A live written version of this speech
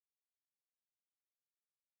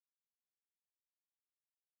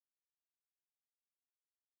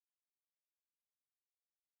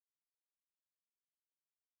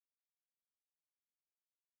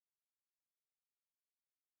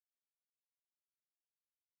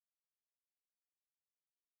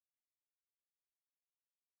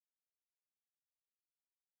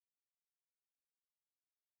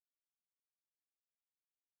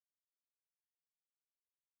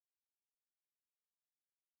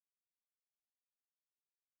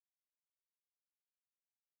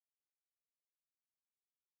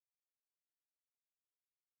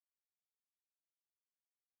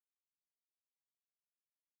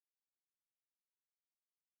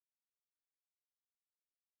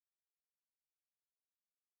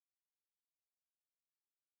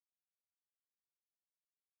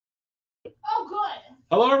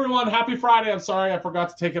Hello, everyone. Happy Friday. I'm sorry I forgot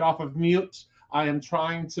to take it off of mute. I am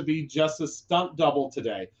trying to be just a stunt double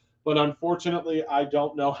today, but unfortunately, I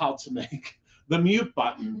don't know how to make the mute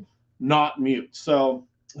button not mute. So,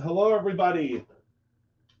 hello, everybody.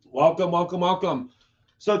 Welcome, welcome, welcome.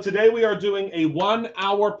 So, today we are doing a 1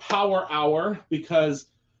 hour power hour because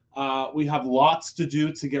we have lots to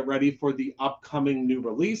do to get ready for the upcoming new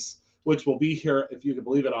release, which will be here, if you can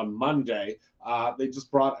believe it, on Monday. They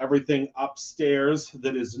just brought everything upstairs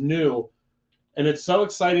that is new. And it's so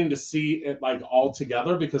exciting to see it like all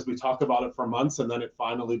together because we talk about it for months and then it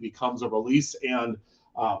finally becomes a release. And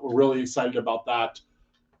we're really excited about that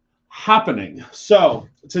happening. So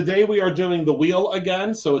today we are doing the wheel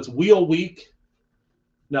again. So it's wheel week.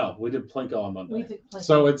 No, we did Plinko on Monday.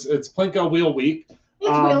 So it's Plinko wheel week. It's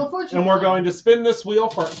Wheel of Fortune. And we're going to spin this wheel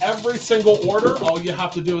for every single order. All you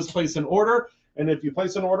have to do is place an order. And if you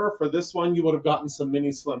place an order for this one, you would have gotten some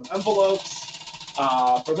mini slim envelopes.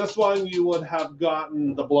 For this one, you would have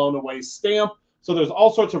gotten the blown away stamp. So there's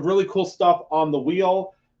all sorts of really cool stuff on the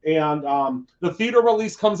wheel. And the theater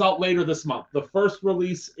release comes out later this month. The first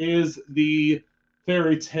release is the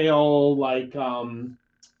fairy tale, like, I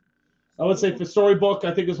would say for storybook,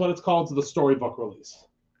 I think is what it's called, to the storybook release.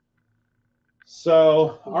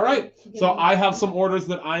 So, all right. So I have some orders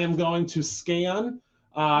that I am going to scan.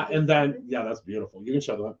 And then, yeah, that's beautiful. You can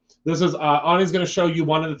show them. This is, Ani's going to show you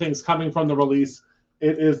one of the things coming from the release.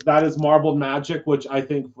 That is Marbled Magic, which I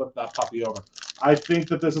think, flip that puppy over. I think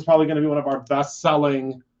that this is probably going to be one of our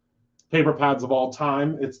best-selling paper pads of all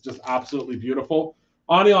time. It's just absolutely beautiful.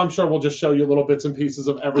 Ani, I'm sure, will just show you little bits and pieces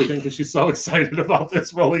of everything because she's so excited about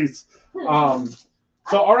this release. So,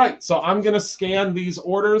 all right. So I'm going to scan these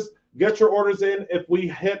orders. Get your orders in. If we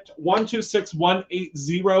hit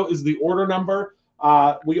 126180 is the order number.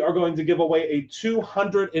 We are going to give away a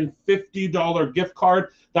 $250 gift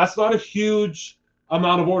card. That's not a huge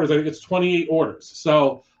amount of orders. I think it's 28 orders.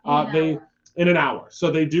 So in an hour. So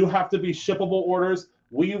they do have to be shippable orders.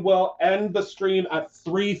 We will end the stream at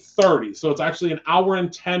 3:30. So it's actually an hour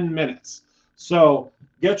and 10 minutes. So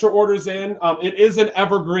get your orders in. It is an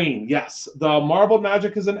evergreen. Yes, the Marbled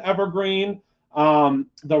Magic is an evergreen.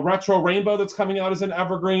 The retro rainbow that's coming out is an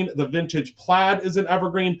evergreen. The vintage plaid is an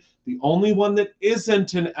evergreen. The only one that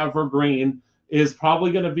isn't an evergreen is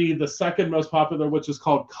probably going to be the second most popular, which is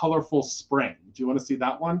called Colorful Spring. Do you want to see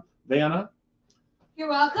that one, Vanna? You're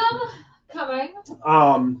welcome. Coming.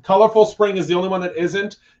 Colorful Spring is the only one that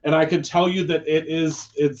isn't, and I can tell you that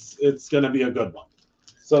it's going to be a good one.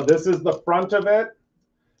 So this is the front of it.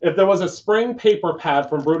 If there was a spring paper pad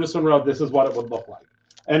from Brutus Monroe, this is what it would look like.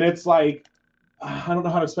 And it's like, I don't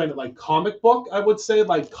know how to explain it, like comic book, I would say,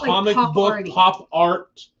 like comic book, pop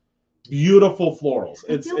art, beautiful florals.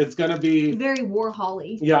 It's going to be very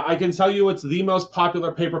Warhol-y. Yeah, I can tell you it's the most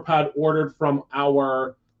popular paper pad ordered from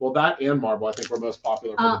our, well, that and Marble, I think, were most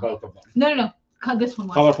popular for both of them. No. This one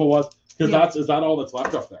was. Colorful was? Because is that all that's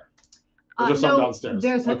left up there? Or just some downstairs?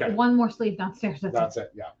 There's one more sleeve downstairs. That's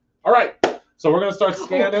it, yeah. All right. So we're going to start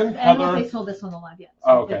scanning. I don't know if they sold this one alive yet.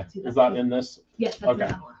 So okay. Is that in this? Yes, that's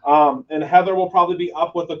okay. And Heather will probably be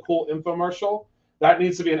up with a cool infomercial. That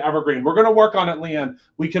needs to be an evergreen. We're going to work on it, Leanne.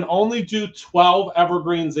 We can only do 12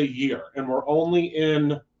 evergreens a year, and we're only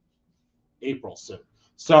in April soon.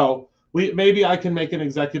 So maybe I can make an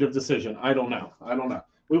executive decision. I don't know.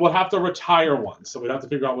 We will have to retire one, so we'd have to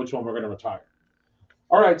figure out which one we're going to retire.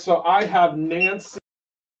 All right, so I have Nancy.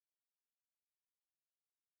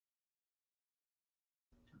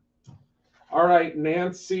 All right,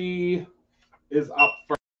 Nancy is up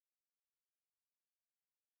first.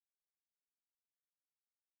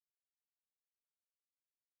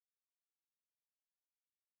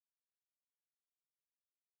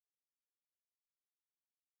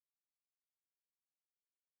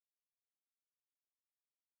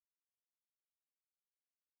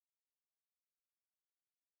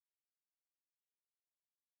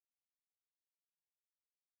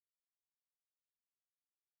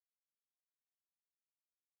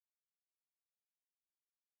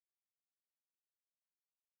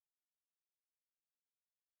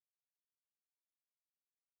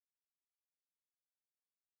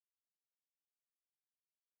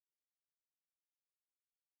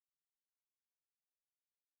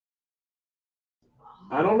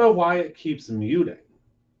 I don't know why it keeps muting.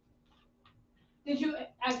 Did you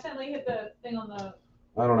accidentally hit the thing on the...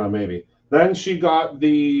 I don't know, maybe. Then she got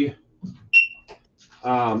the...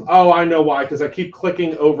 oh, I know why, because I keep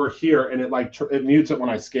clicking over here, and it mutes it when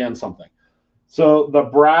I scan something. So the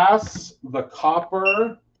brass, the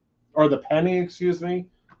copper, or the penny, excuse me,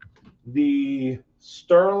 the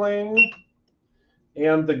sterling,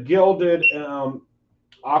 and the gilded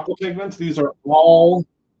Aqua pigments. These are all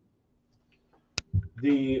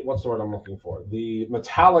what's the word I'm looking for? The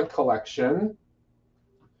metallic collection.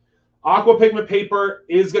 Aqua pigment paper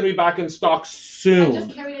is going to be back in stock I soon.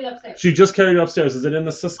 just carried it upstairs. She just carried it upstairs. Is it in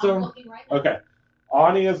the I'm system? looking right now. Okay.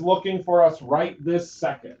 Ani is looking for us right this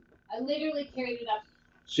second. I literally carried it up.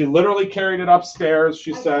 She literally carried it upstairs.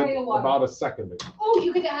 She I said carried a watermelon. about a second ago. Oh,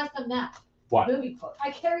 you could ask them that. What? Movie quote. I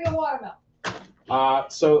carry a watermelon.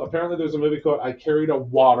 So apparently there's a movie quote. I carried a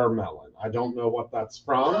watermelon. I don't know what that's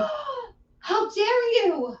from. How dare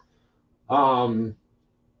you?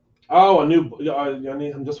 Oh, a new.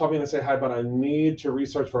 I'm just popping in to say hi, but I need to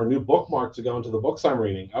research for a new bookmark to go into the books I'm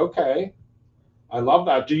reading. Okay, I love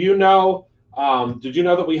that. Do you know? Did you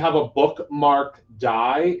know that we have a bookmark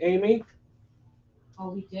die, Amy? Oh,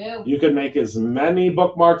 we do. You can make as many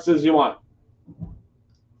bookmarks as you want.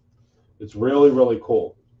 It's really, really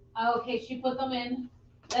cool. Okay, she put them in.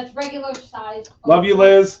 That's regular size. Love you,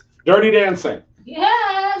 Liz. Dirty Dancing.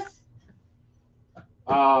 Yes.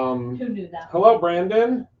 Who knew that? Hello,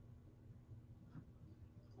 Brandon.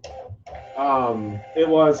 It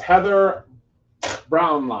was Heather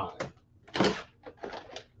Brownline.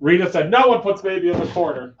 Rita said, no one puts baby in the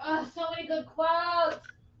corner. So many good quotes.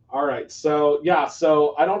 All right, so yeah,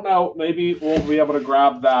 so I don't know, maybe we'll be able to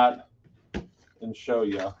grab that and show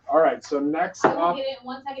you. All right, so next I will up, get it in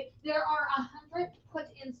 1 second. There are 100 put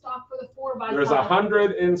in stock for the 4x5. there's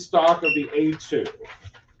 100 in stock of the A2.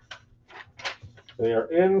 They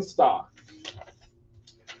are in stock.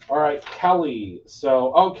 All right, Kelly.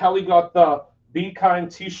 So, oh, Kelly got the Be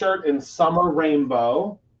Kind t-shirt in summer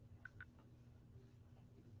rainbow.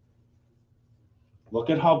 Look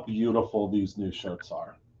at how beautiful these new shirts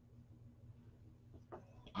are.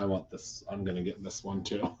 I want this. I'm going to get this one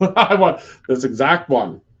too. I want this exact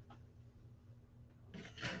one.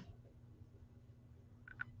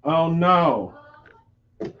 Oh, no.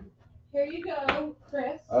 Here you go,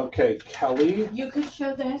 Chris. Okay, Kelly. You could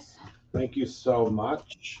show this. Thank you so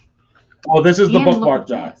much. Oh, this is the And bookmark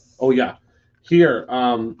look at die. this. Oh, yeah. Here.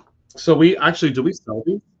 So we actually, do we sell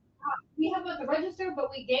these? We have them at the register, but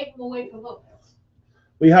we gave them away for Lopez.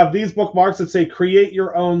 We have these bookmarks that say create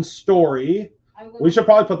your own story. We should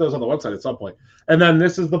probably put those on the website at some point. And then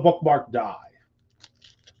this is the bookmark die.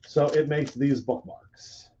 So it makes these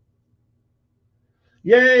bookmarks.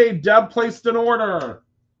 Yay, Deb placed an order.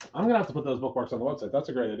 I'm going to have to put those bookmarks on the website. That's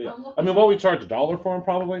a great idea. I mean, what we charge $1 for them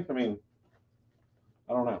probably? I mean,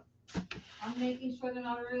 I don't know. I'm making sure they're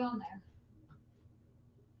not already on there.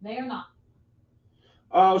 They are not.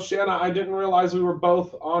 Oh, Shanna, I didn't realize we were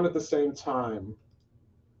both on at the same time.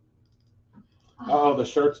 Oh, the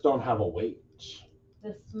shirts don't have a weight.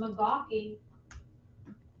 This Magaki.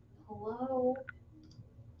 Hello.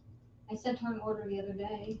 I sent her an order the other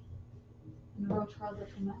day. And wrote her a little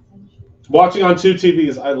message. Watching on 2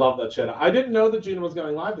 TVs. I love that, Shanna. I didn't know that Gina was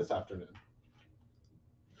going live this afternoon.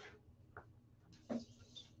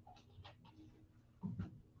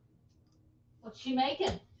 What's she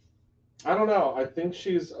making? I don't know. I think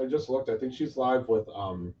I just looked. I think she's live with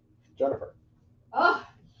Jennifer. Oh.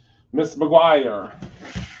 Miss McGuire.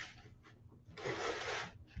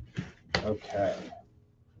 Okay.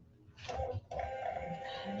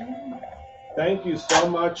 Thank you so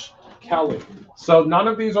much, Kelly. So none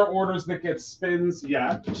of these are orders that get spins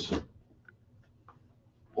yet.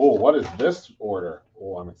 Oh, what is this order?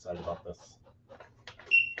 Oh, I'm excited about this.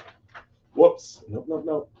 Whoops. Nope, nope,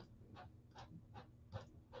 nope.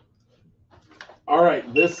 All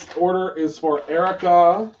right, this order is for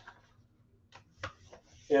Erica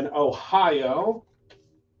in Ohio.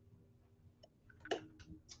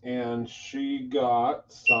 And she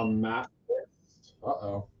got some matte.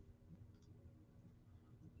 Uh-oh.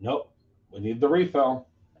 Nope. We need the refill.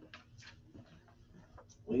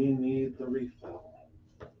 We need the refill.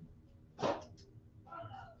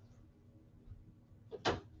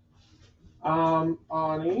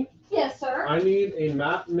 Ani? Yes, sir. I need a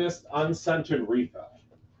matte mist unscented refill.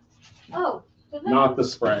 Oh. Not the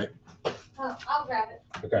spray. Oh, I'll grab it.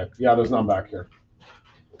 Okay. Yeah, there's none back here.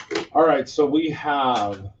 All right, so we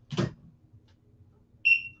have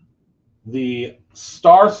the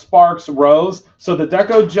Star Sparks Rose. So the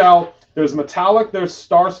Deco Gel, there's metallic, there's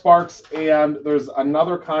Star Sparks, and there's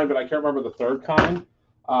another kind, but I can't remember the third kind.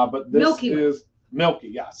 But this is Milky,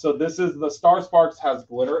 yeah. So this is the Star Sparks has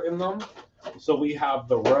glitter in them. So we have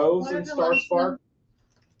the Rose and Star Spark.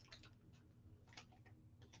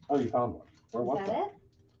 Oh, you found one. Where was that? It?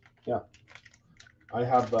 Yeah. I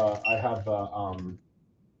have the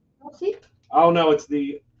Oh no, it's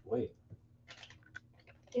the wait.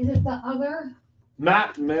 Is it the other?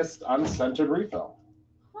 Matte Mist unscented refill.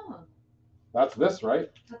 Huh. That's this, right?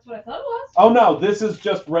 That's what I thought it was. Oh no, this is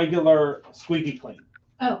just regular squeaky clean.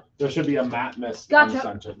 Oh. There should be a matte mist Gotcha.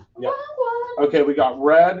 unscented. Yep. Wrong one. Okay, we got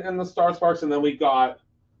red in the Star Sparks, and then we got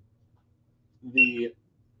the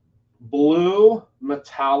blue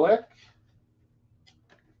metallic,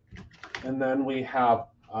 and then we have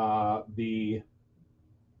the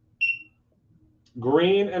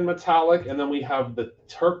green and metallic, and then we have the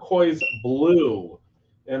turquoise blue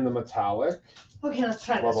in the metallic. Okay, let's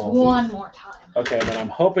try this Level. one more time. Okay, then I'm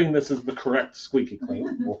hoping this is the correct squeaky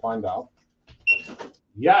clean. We'll find out.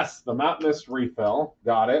 Yes, the matte mist refill.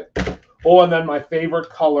 Got it. Oh, and then my favorite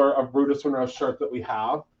color of Brutus Monroe shirt that we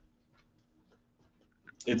have.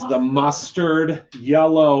 It's the mustard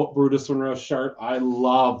yellow Brutus Monroe shirt. I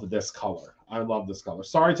love this color. I love this color.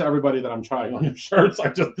 Sorry to everybody that I'm trying on your shirts.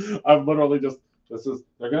 I'm literally just,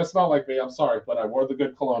 they're going to smell like me. I'm sorry, but I wore the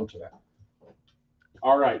good cologne today.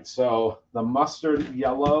 All right, so the mustard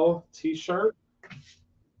yellow t-shirt.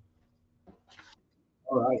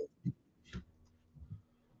 All right.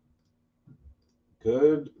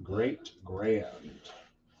 Good, great, grand.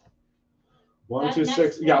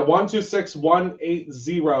 126, yeah,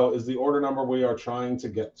 126180 is the order number we are trying to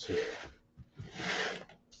get to.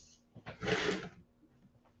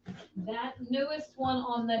 That newest one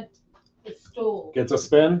on the stool Gets a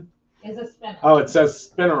spin? is a spinner. Oh, it says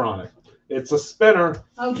spinner on it. It's a spinner.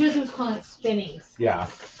 Oh, Joseph was calling it spinnies. Yeah.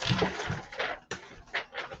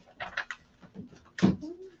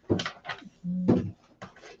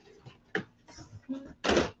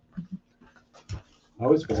 I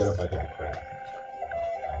always forget if I hit the crank.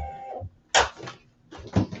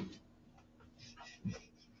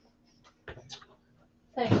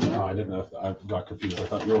 Thank you. Oh, I didn't know if I got confused. I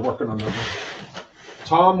thought you were working on that.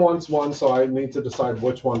 Tom wants one, so I need to decide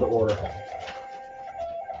which one to order him.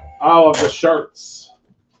 Oh, of the shirts.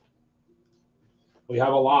 We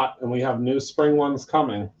have a lot, and we have new spring ones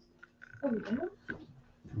coming. Oh,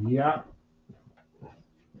 Yeah.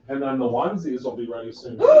 And then the onesies will be ready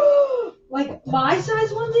soon. Like my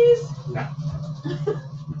size onesies? No.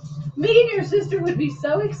 Me and your sister would be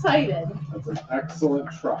so excited. That's an excellent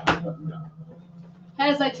try, but no.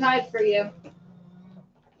 As I tried for you.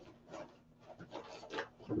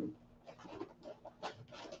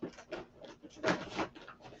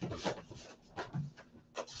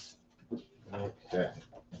 Okay.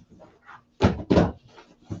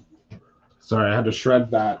 Sorry, I had to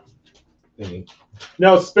shred that thingy.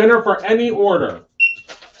 No, spinner for any order.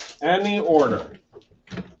 Any order.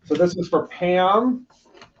 So this is for Pam.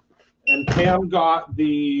 And Pam got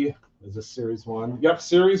the, is this series 1? Yep,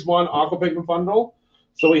 series 1 aqua pigment bundle.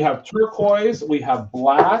 So we have turquoise, we have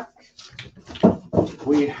black,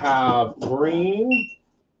 we have green,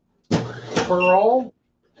 pearl.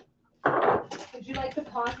 Would you like to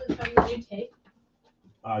pause and show me the new tape?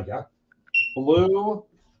 Yeah. Blue,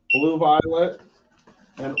 blue violet,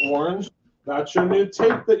 and orange. That's your new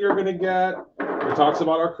tape that you're going to get. It talks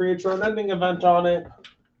about our Create Your Own Ending event on it.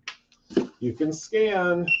 You can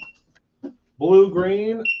scan blue,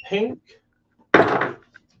 green, pink.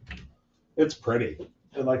 It's pretty.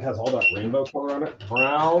 It like has all that rainbow color on it.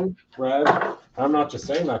 Brown, red. I'm not just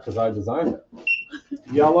saying that because I designed it.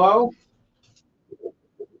 Yellow.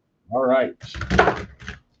 All right.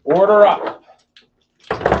 Order up.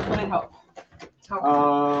 I hope.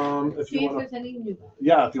 If See you if want to, there's any new.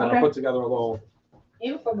 yeah, if you want to Okay. put together a little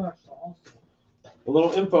Infomercial.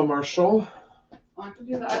 infomercial. I can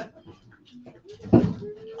do that.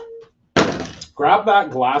 Grab that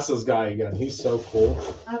glasses guy again. He's so cool.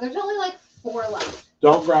 There's only like 4 left.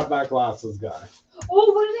 Don't grab that glasses guy.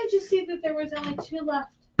 Oh, what did I just see that there was only 2 left?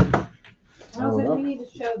 I was don't like, know. we need to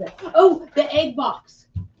show this. Oh, the egg box.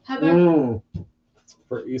 Heather.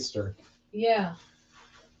 For Easter. Yeah.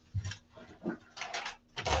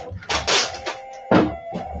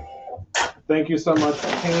 Thank you so much,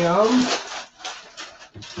 Pam.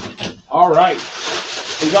 All right.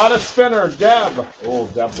 We got a spinner, Deb. Oh,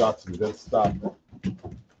 Deb got some good stuff.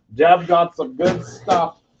 Deb got some good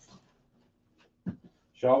stuff.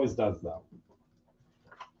 She always does, though.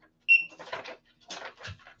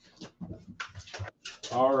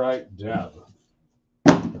 All right, Deb.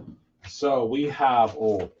 So we have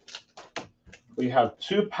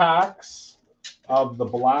 2 packs of the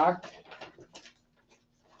black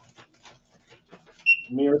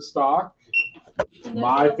mirror stock. And then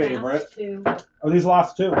My the last favorite. 2. Are these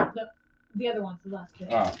last 2? The other one's the last 2.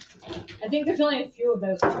 Ah. I think there's only a few of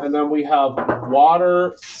those. And then we have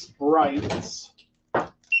water sprites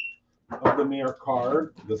of the mirror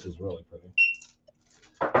card. This is really pretty.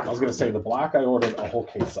 I was going to say the black I ordered a whole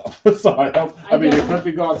case of. So I mean, it could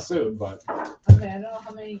be gone soon, but. Okay, I don't know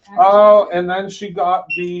how many. Oh, and then she got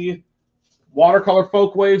the Watercolor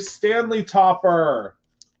Folk Wave Stanley Topper.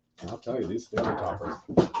 I'll tell you, these Stanley Toppers,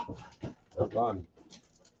 they're fun.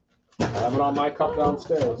 I have it on my cup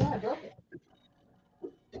downstairs. Yeah, I broke it.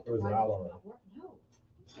 Or is it out already? No.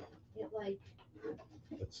 It like.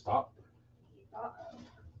 It stopped.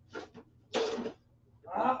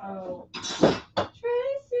 Uh-oh. Tracy.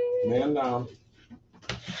 Man down.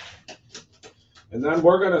 And then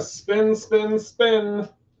we're gonna spin, spin, spin.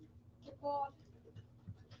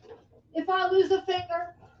 If I lose a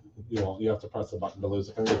finger. You have to press the button to lose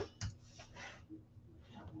a finger.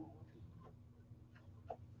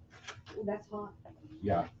 Ooh, that's hot.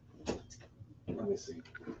 Yeah. Let me see.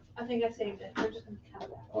 I think I saved it. We're just gonna count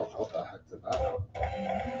that. Oh, how the heck did that happen?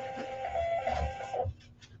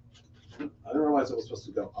 I didn't realize it was supposed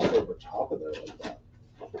to go up over top of there like that.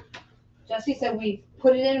 Jesse said we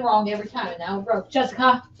put it in wrong every time, and now it broke.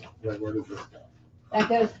 Jessica, Wait, where does this go? that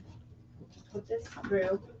goes. Put this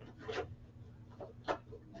through.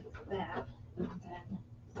 That, and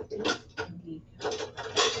then this, and you go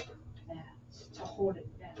that to hold it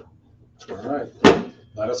down. All right.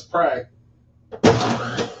 Let us pray.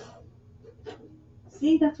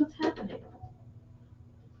 See, that's what's happening.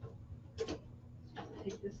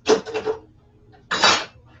 Take this. Oh,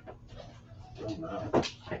 no.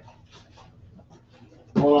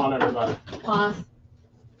 Hold on, everybody. Pause.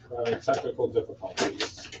 We're having technical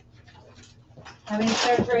difficulties. Having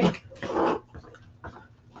surgery.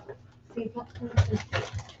 See, Oh,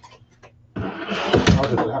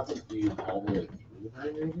 does it have to be all the way through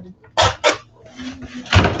there, maybe?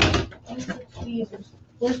 tweezers.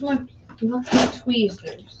 Where's my? You want some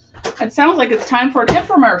tweezers? It sounds like it's time for an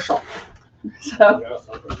infomercial. So, Yeah,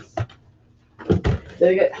 something. did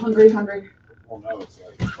I get hungry? Oh, no, it's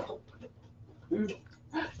like.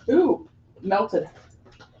 Ooh, melted.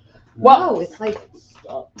 Whoa, it's like.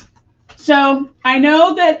 Stop. So I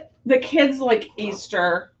know that the kids like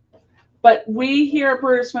Easter, but we here at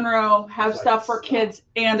Bruce Monroe have stuff for kids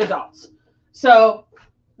and adults. So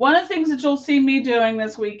one of the things that you'll see me doing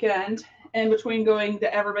this weekend, in between going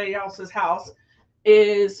to everybody else's house,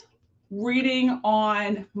 is reading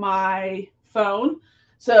on my phone.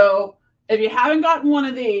 So if you haven't gotten one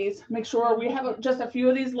of these, make sure we have just a few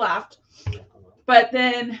of these left. But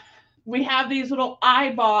then we have these little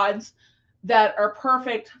iPods that are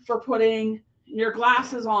perfect for putting your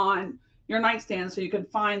glasses on your nightstand so you can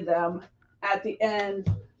find them at the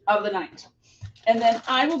end of the night. And then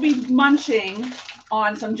I will be munching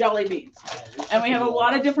on some jelly beans. And we have a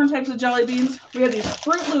lot of different types of jelly beans. We have these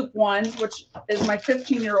Fruit Loop ones, which is my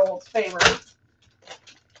 15-year-old's favorite.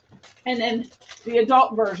 And then the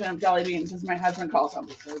adult version of jelly beans, as my husband calls them.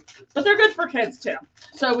 But they're good for kids too.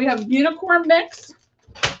 So we have unicorn mix,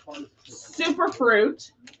 super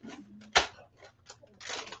fruit,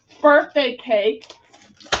 birthday cake,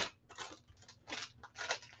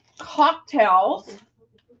 cocktails.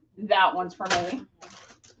 That one's for me.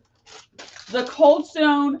 The Cold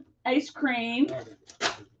Stone ice cream,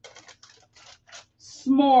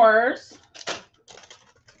 s'mores,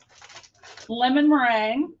 lemon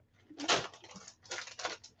meringue,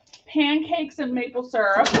 pancakes and maple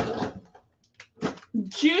syrup,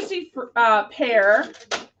 juicy pear,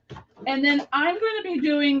 and then I'm going to be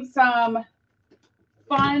doing some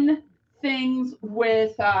fun things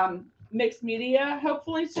with mixed media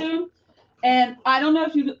hopefully soon. And I don't know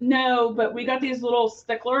if you know, but we got these little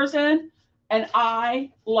sticklers in, and I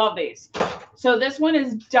love these. So this one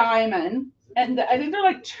is diamond, and I think they're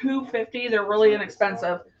like $2.50. They're really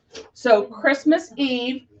inexpensive. So Christmas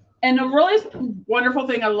Eve, and a really wonderful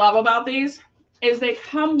thing I love about these is they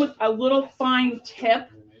come with a little fine tip,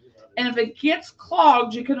 and if it gets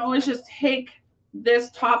clogged, you can always just take this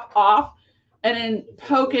top off and then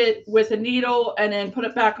poke it with a needle and then put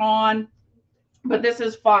it back on. But this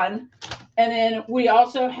is fun. And then we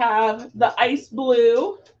also have the ice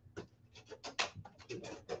blue,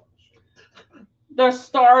 the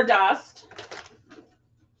stardust,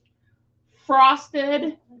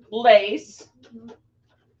 frosted lace,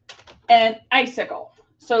 and icicle.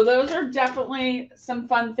 So those are definitely some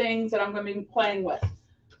fun things that I'm going to be playing with.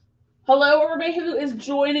 Hello, everybody who is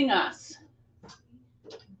joining us.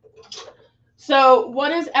 So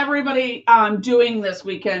what is everybody doing this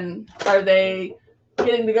weekend? Are they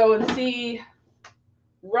getting to go and see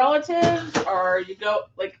relatives, or you go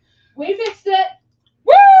like? We fixed it.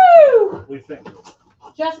 Woo! We think.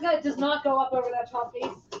 Jessica, it does not go up over that top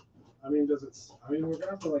piece. I mean, does it? I mean, we're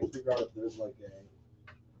gonna have to like figure out if there's like a.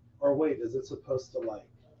 Or wait, is it supposed to like?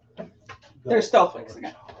 They're still fixing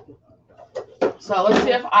it. So let's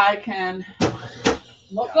see if I can.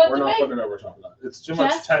 Look Yeah, good we're to not me. putting it over top of that. It's too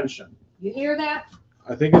much Jess? tension. You hear that?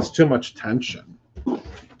 I think it's too much tension. Oh,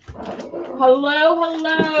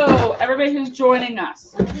 hello, everybody who's joining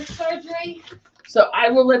us. Under surgery. So I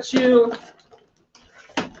will let you.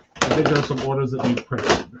 I think there's some orders that need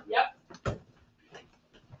printed.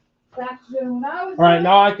 Back to doing what I was All right, doing.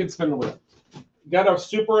 now I can spin the wheel. You got a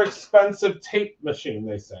super expensive tape machine,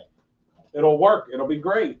 they say. It'll work. It'll be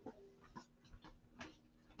great.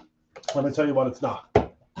 Let me tell you what it's not.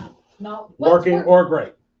 No. Working or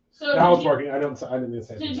great. So Now did it's you, working. I didn't mean to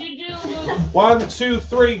say did that. you do? 1, 2,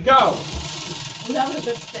 3, go. That was a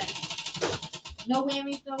good thing. No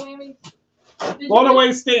whammies, no whammies. Did Blown you do-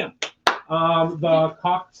 away stamp. The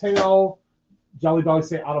cocktail Jelly Belly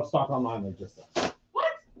say out of stock online. They just said.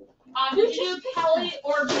 Did you do Kelly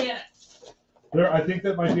or Janet? There, I think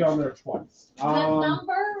that might be on there twice. The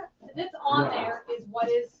number that's on there is what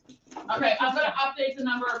is. Okay, I'm gonna update the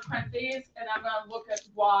number of print these, and I'm gonna look at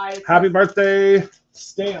why. Happy birthday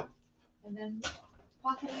stamp. And then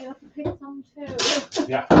Pocket, you have to pick some too.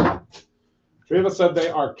 Yeah. Treva said they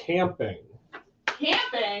are camping.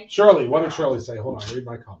 Camping. Shirley, what did Shirley say? Hold on, read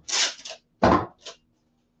my comment.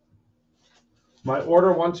 My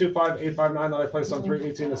order 125859 that I placed on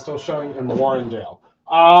 318 is still showing in Warrendale.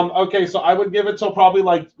 Okay, so I would give it till probably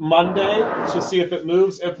like Monday to see if it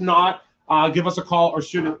moves. If not, give us a call or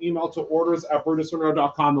shoot an email to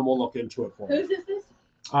orders@brutusmonroe.com and we'll look into it for you. Whose is this?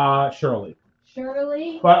 Shirley.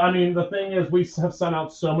 Shirley. But I mean, the thing is, we have sent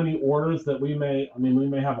out so many orders that we may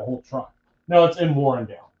have a whole truck. No, it's in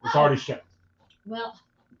Warrendale. It's already shipped. Well,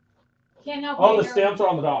 can't help Oh, you the here. stamps are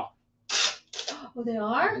on the dock. Oh, they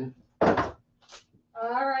are?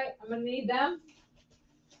 All right, I'm gonna need them.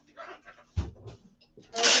 I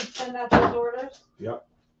can send out those orders. Yep.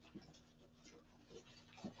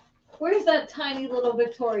 Where's that tiny little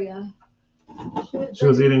Victoria? She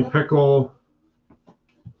was eating pickle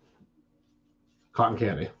cotton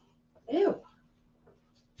candy. Ew.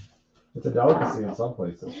 It's a delicacy in some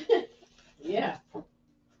places. Yeah.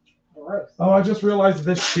 Gross. Oh, I just realized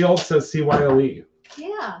this shield says CYOE.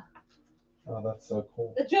 Yeah, Oh, that's so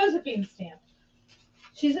cool. the Josephine stamp.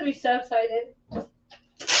 She's gonna be so excited.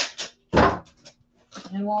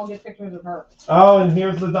 And we'll all get pictures of her. Oh, and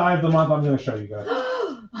here's the die of the month. I'm going to show you guys.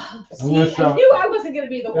 See, gonna show- I knew I wasn't gonna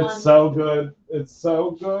be the one. It's so good. It's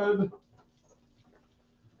so good.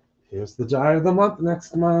 Here's the die of the month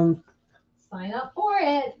next month. Sign up for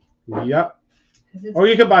it. Yep. 'Cause it's- Or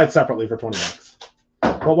you can buy it separately for $20.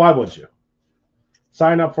 But why would you?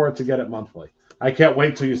 Sign up for it to get it monthly. I can't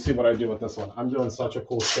wait till you see what I do with this one. I'm doing such a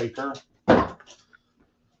cool shaker.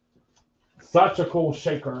 Such a cool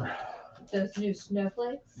shaker. Those new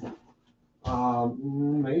snowflakes.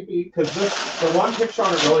 Maybe because the one picture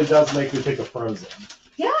on it really does make me think of Frozen.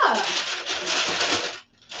 Yeah.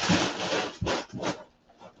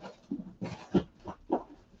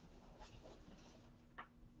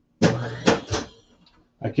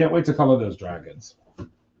 I can't wait to color those dragons.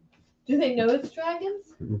 Do they know it's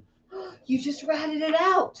dragons? Mhm. You just ratted it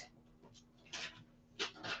out.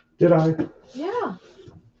 Did I? Yeah.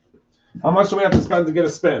 How much do we have to spend to get a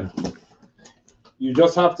spin? You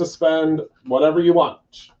just have to spend whatever you want.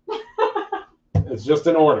 It's just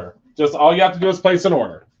an order. Just all you have to do is place an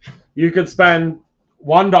order. You could spend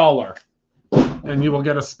 $1 and you will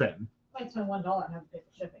get a spin. Might spend $1 and have to pay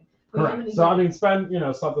for shipping. But how Correct. many So I do you mean,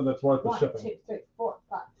 spend something that's worth the want? shipping. 1, 2, 3, 4,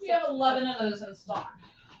 5. We have 11 of those in stock.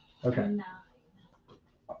 Okay. 9.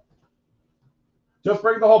 Just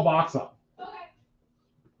bring the whole box up. Okay.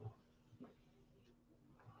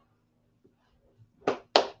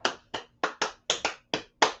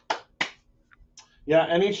 Yeah,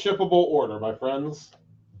 any shippable order, my friends.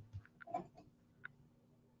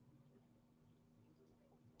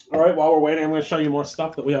 All right, while we're waiting, I'm going to show you more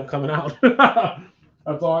stuff that we have coming out.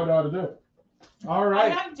 That's all I know how to do. All I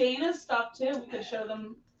right. have Dana's stuff too. We could show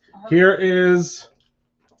them. Here is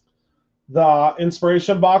the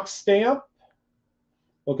inspiration box stamp.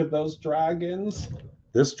 Look at those dragons.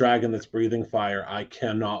 This dragon that's breathing fire. I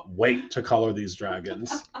cannot wait to color these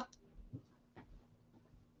dragons.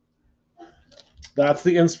 That's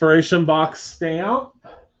the inspiration box stamp.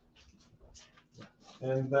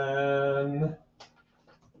 And then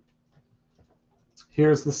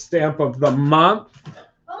here's the stamp of the month.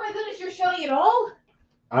 Oh my goodness, you're showing it all?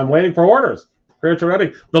 I'm waiting for orders. Creator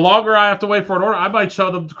ready. The longer I have to wait for an order, I might show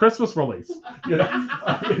them the Christmas release. You know?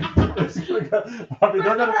 I mean,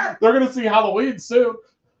 they're gonna see Halloween soon.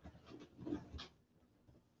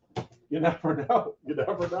 You never know. You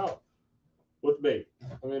never know. With me,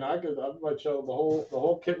 I mean, I might show the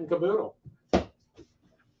whole kit and caboodle. They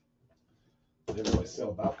really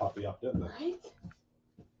sealed that puppy up, didn't they? Right?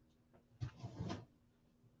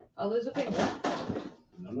 I'll lose a finger.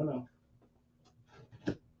 No.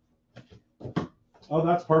 Oh,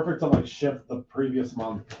 that's perfect to like ship the previous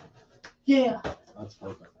month. Yeah. That's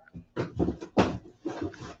perfect.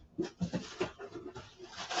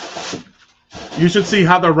 You should see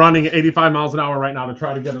how they're running 85 miles an hour right now to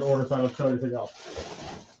try to get an order so I don't show anything else.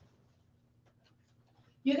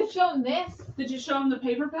 You can show them this. Did you show them the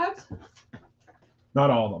paper pads? Not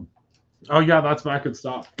all of them. Oh yeah, that's back in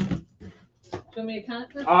stock. Show me a count.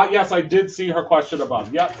 Yes, I did see her question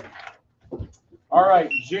above. Yep. All right,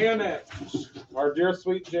 Janet, our dear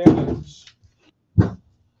sweet Janet.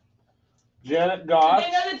 Janet got. Did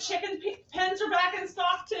they know the chicken pens are back in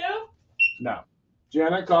stock too? No.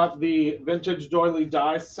 Janet got the vintage doily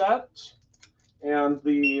die set and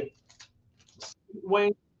the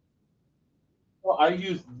wing. Well, I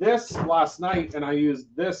used this last night and I used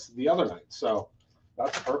this the other night, so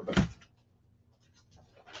that's perfect.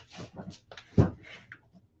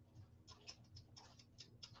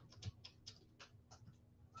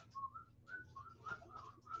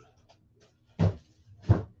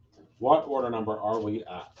 What order number are we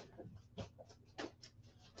at?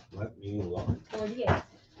 Let me look. 48.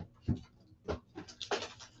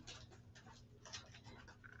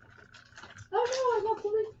 Oh no, I got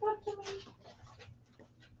something stuck to me.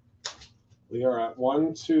 We are at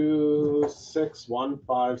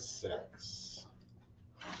 126156.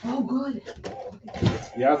 Oh, good.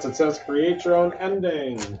 Yes, it says create your own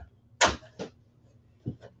ending.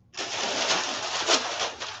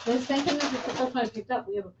 This thinking this is the first one I picked up.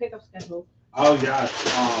 We have a pickup schedule. Oh yeah,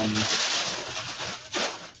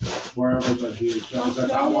 wherever the huge. Is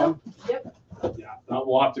that one? Yep. Yeah,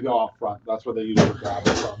 we'll have to go up front. That's where they usually grab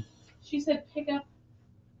it from. She said pickup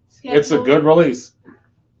schedule. It's a good release.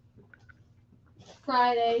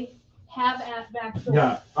 Friday. Have at back door.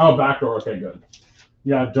 Yeah. Oh, back door. Okay, good.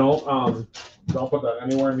 Yeah, don't put that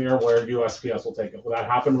anywhere near where USPS will take it. Well, that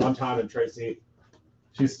happened one time, and Tracy,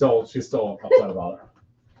 she's still upset about it.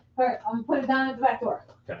 All right, I'm gonna put it down at the back door.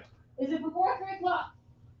 Okay. Is it before 3 o'clock?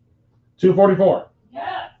 244.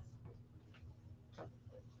 Yeah.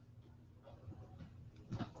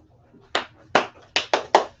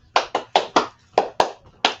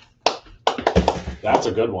 That's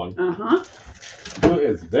a good one. Uh-huh. Who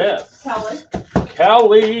is this? Kelly.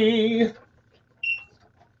 Kelly.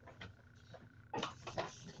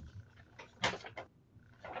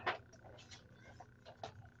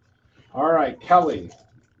 All right, Kelly.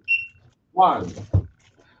 1,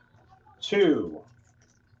 2,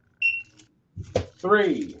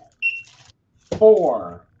 3,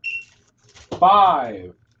 4,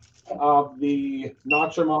 5 of the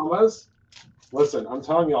Nacho Mamas. Listen, I'm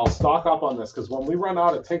telling y'all, stock up on this because when we run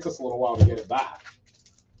out, it takes us a little while to get it back.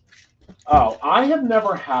 Oh, I have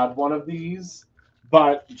never had one of these,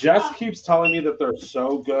 but Jess keeps telling me that they're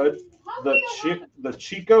so good. The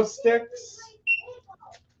Chico sticks.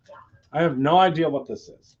 I have no idea what this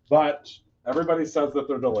is, but everybody says that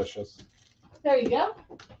they're delicious. There you go.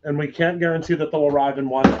 And we can't guarantee that they'll arrive in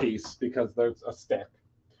one piece because there's a stick.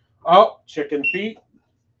 Oh, chicken feet.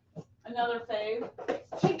 Another fave.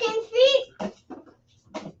 Chicken feet.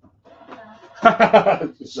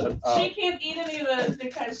 She can't eat any of those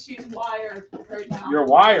because she's wired right now. You're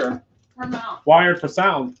wired. Her mouth. Wired for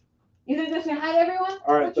sound. You think this should hide everyone?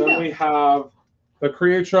 All right, then we have the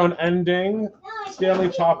Create Your Own Ending Stanley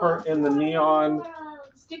Topper in the neon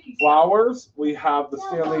Sticky flowers. We have the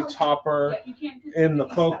Stanley Topper Yeah, you can't do in the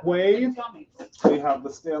folk wave. gummies. We have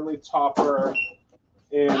the Stanley Topper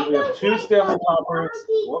in. We have 2 Stanley Toppers.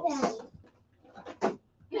 Whoops.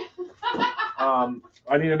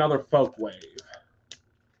 I need another folk wave.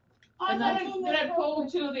 I thought did I pull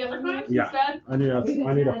 2 of the other kinds Yeah. instead? I need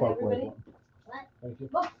a folk wave one. Thank you.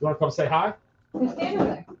 You want to come say hi? Go stand over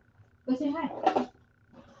there. Go say hi.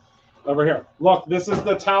 Over here. Look, this is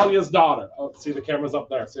Natalia's daughter. Oh, see the camera's up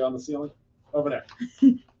there. See on the ceiling? Over there.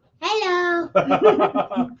 Hello.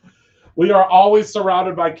 We are always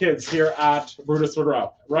surrounded by kids here at Brutus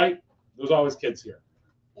Monroe, right? There's always kids here.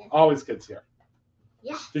 Yeah. Always kids here.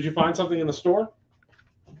 Yeah. Did you find something in the store?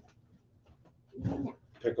 No.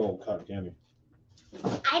 Pickle and cotton candy.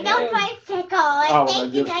 I don't like pickle. Oh, I well,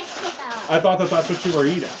 think you like pickle. I thought that that's what you were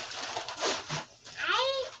eating.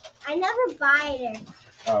 I never buy it.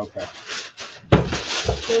 Oh, okay.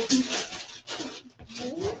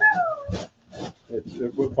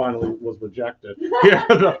 It finally was rejected. Yeah.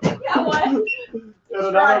 Yeah, what? In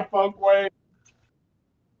another funk way.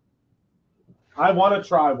 I want to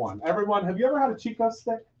try one. Everyone, have you ever had a Chico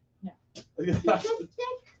stick? No.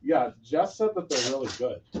 Yeah, Jess said that they're really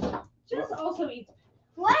good. Jess also eats.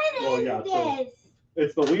 What is Well, yeah, this?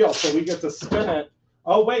 It's the wheel, so we get to spin it.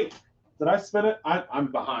 Oh, wait. Did I spin it? I'm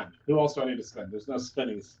behind. Who else do I need to spin? There's no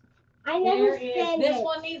spinnies. I never Here is, spin this it.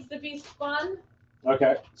 one needs to be spun.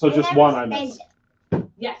 Okay, so just one I missed.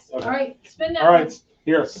 Yes. Okay. All right. Spin that. All right, one.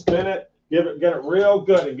 here, spin it. Get it real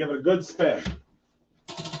good and give it a good spin.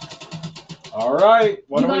 All right,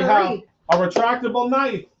 what You do we gotta have? read. A retractable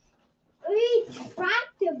knife.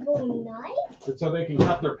 Retractable knife? So they can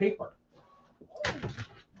cut their paper.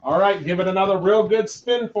 All right, give it another real good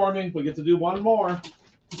spin for me. We get to do one more.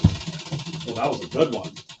 Oh, that was a good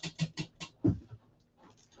one.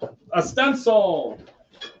 A stencil.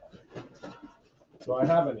 Do I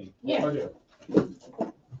have any? Yeah. I do.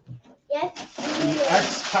 Yes. The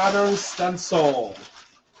X pattern stencil.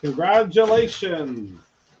 Congratulations.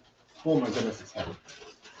 Oh my goodness, it's heavy.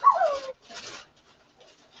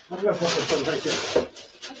 I'm gonna put this one right here.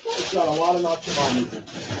 It's got a lot of notches on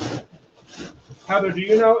it. Heather, do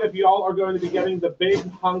you know if y'all are going to be getting the big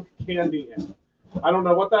hunk candy in? I don't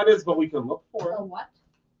know what that is, but we can look for A it. what?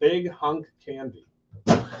 Big hunk candy.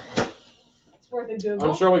 It's worth a Google.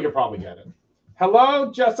 I'm sure we could probably get it.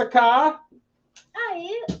 Hello, Jessica.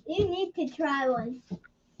 Oh, you need to try one.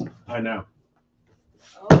 I know.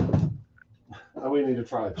 Oh. We need to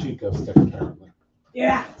try a Chico stick apparently.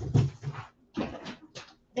 Yeah.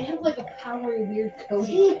 They have like a powdery weird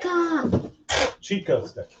coating. Chica. Chico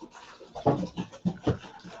stick.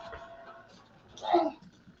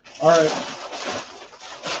 All right.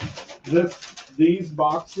 These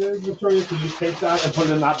boxes, Victoria, can you take that and put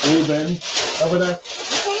it in that blue bin over there?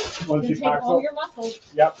 Okay. Once You you take pack all some. your muscles.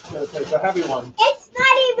 Yep, it's a heavy one. It's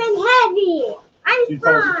not even heavy. I'm She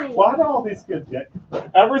told me, fine. why do all these kids get?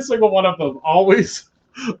 Every single one of them always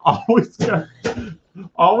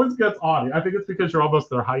gets Audie. I think it's because you're almost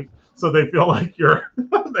their height, so they feel like you're.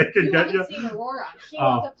 They can You get you. haven't seen Aurora. She Oh.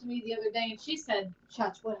 walked up to me the other day and she said,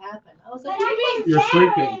 "Chach, what happened?" I was But like, "What do you I mean?" can You're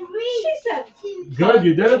share sleeping. and read. She said, to Good,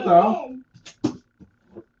 you did it though. kids.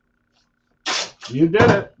 You did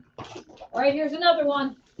it. "All right, here's another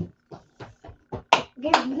one.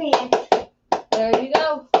 Give me it. There you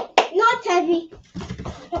go." Not heavy.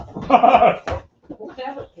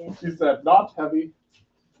 Whatever, kid. She said, not heavy.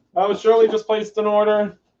 Oh, Shirley just placed an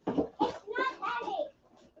order. It's not heavy.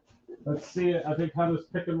 Let's see it. I think Heather's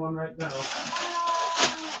picking one right now. I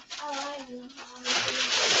know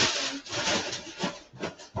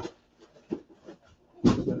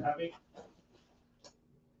Is it heavy?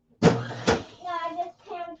 No, I just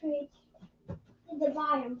can't reach to the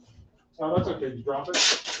bottom. Oh, that's okay. You drop it.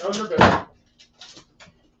 Those are good.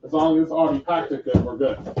 As long as Audie packed it good, we're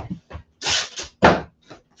good.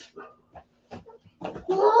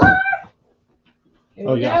 More? Here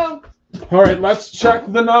Oh, you yeah. go. All right, let's check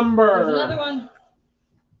the There's number. another one.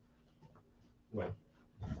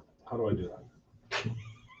 How do I do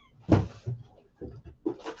that?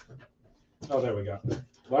 Oh, there we go.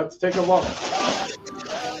 Let's take a look.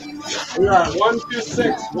 We are at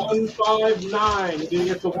 126, 159. Did you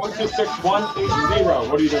get to 126, 180?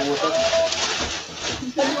 What are you doing with it?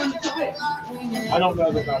 I don't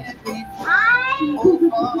know that that's. Do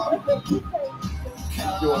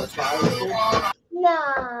you want to try it?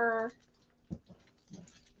 Nah.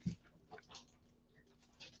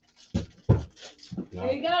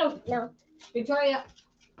 There you go. No. Victoria.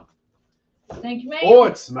 Thank you, ma'am. Oh,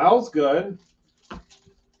 it smells good.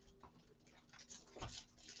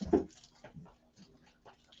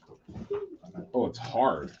 Oh, it's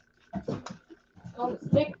hard. It's called a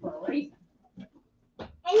stick for a reason. And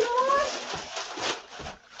more?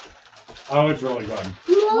 Oh, it's really good.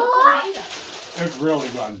 More? It's really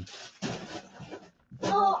good.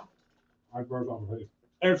 Oh, I broke off the face.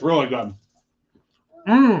 It's really good.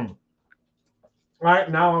 Mmm. All right,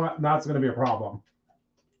 now that's going to be a problem.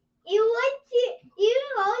 you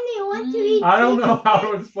only want to eat. I don't know how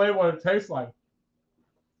to explain what it tastes like.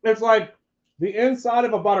 It's like the inside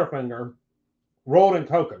of a Butterfinger rolled in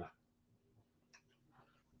coconut.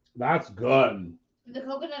 That's good. The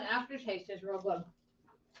coconut aftertaste is real good.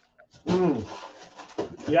 Mmm.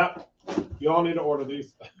 Yep. You all need to order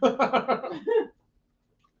these.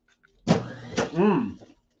 Mmm.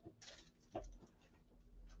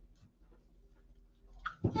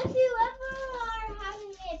 If you ever are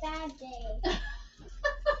having a bad day.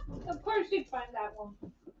 Of course you'd find that one.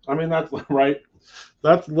 I mean, that's right.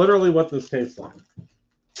 That's literally what this tastes like.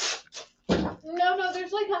 No,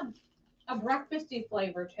 there's like a breakfasty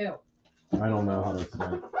flavor too. I don't know how to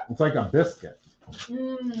explain it. It's like a biscuit.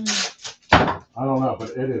 Mmm. I don't know,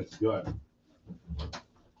 but it is good.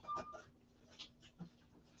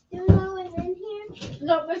 Do you know what's in here?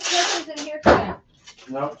 No, Miss Smith is in here today.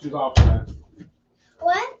 Nope, she's off that.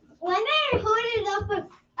 When I holded up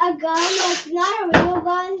a gun that's not a real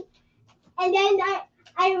gun, and then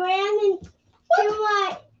I ran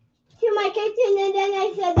to my kitchen, and then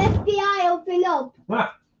I said, FBI, open up.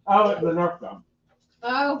 Oh, it's the Nerf gun.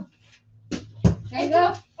 Oh. There you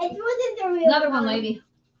go. It wasn't the real Another gun. one, lady.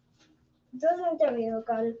 It wasn't the real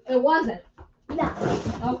gun. It wasn't. No,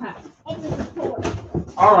 Okay. it was a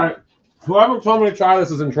toy. All right. Whoever told me to try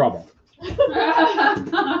this is in trouble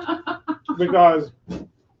because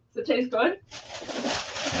Does it taste good?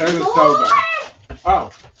 it is so good.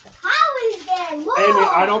 Oh, How is there more? Amy,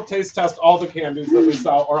 I don't taste test all the candies that we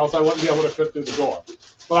sell, or else I wouldn't be able to fit through the door.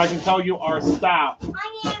 But I can tell you our staff I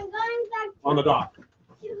am going back on the dock, to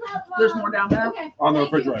help Mom. There's more down there. Okay. on the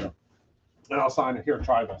Thank you. refrigerator. And I'll sign it. Here,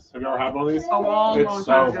 try this. Have you ever had one of these? A long, It's long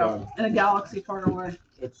so time ago. good. In a galaxy far away.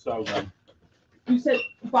 It's so good. You said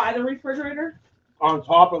by the refrigerator? On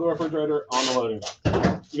top of the refrigerator, on the loading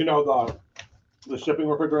dock. You know the shipping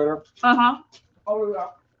refrigerator? Uh-huh. Oh,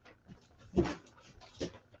 yeah.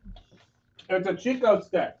 It's a Chico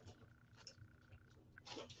stick.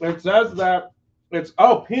 It says that it's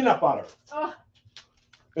peanut butter. Oh.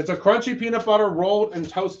 It's a crunchy peanut butter rolled in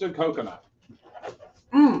toasted coconut.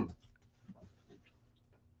 Mmm.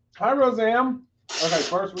 Hi, Roseanne. Okay,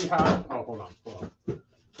 first we have. Oh, hold on.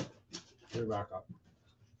 Let me back up.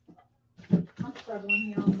 I'm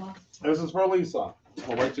struggling here on the. This is for Lisa.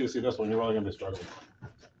 Well, wait till you see this one. You're really gonna be struggling.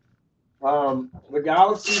 The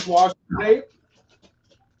Galaxy's washi tape.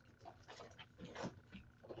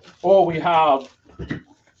 Oh, we have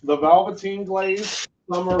the Velveteen Glaze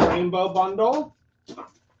Summer Rainbow Bundle.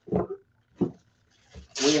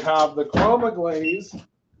 We have the Chroma Glaze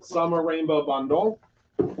Summer Rainbow Bundle.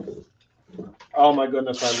 Oh my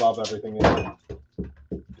goodness, I love everything in here.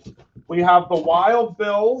 We have the Wild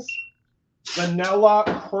Bill's Vanilla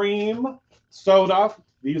Cream Soda.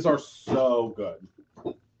 These are so good.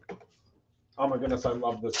 Oh my goodness, I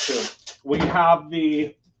love this too. We have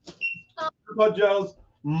the Papa Joe's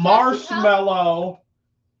Marshmallow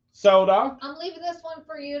Soda. I'm leaving this one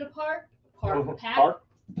for you to pack. Park.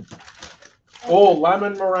 Oh,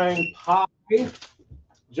 lemon meringue pie,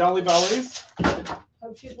 Jelly Bellies.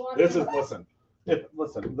 Hope she's watching. This is listen.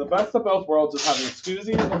 The best of both worlds is having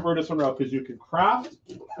Scoozies and Brutus Monroe because you can craft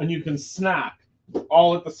and you can snack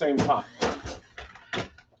all at the same time. I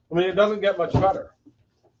mean, it doesn't get much better.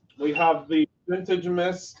 We have the Vintage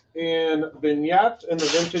Mist in Vignette and the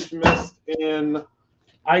Vintage Mist in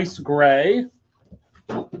Ice Gray.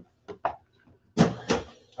 How's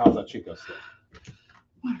that Chico stick?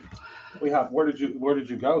 We have. Where did you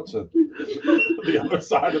go to the other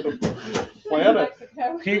side of the planet?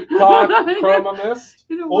 Mexico. Peacock Chroma Mist.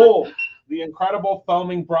 You know what? Oh, the incredible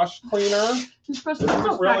foaming brush cleaner. You're supposed This to is a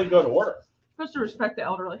respect, really good order. supposed to respect the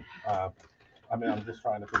elderly. I mean, I'm just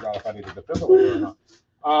trying to figure out if I need to defibrillate or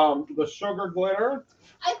not. The sugar glitter.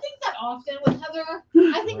 I think that often with Heather,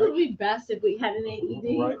 I think it would be best if we had an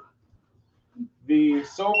AED. Right. The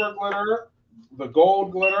silver glitter. The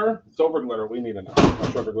gold glitter. Silver glitter. We need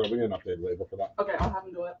sugar glitter. We need an updated label for that. Okay, I'll have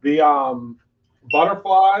him do it. The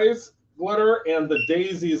butterflies glitter and the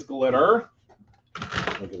daisies glitter.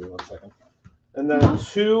 I'll give you 1 second. And then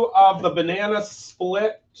 2 of the banana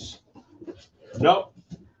split. Nope.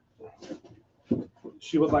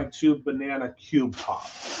 She would like 2 banana cube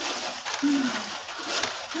pops.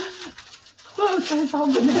 Close, I saw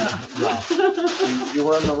banana. No, you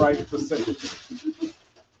were in the right vicinity.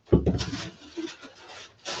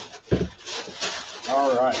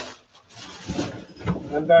 All right.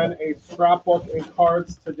 And then a scrapbook and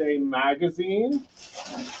cards today magazine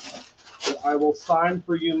that I will sign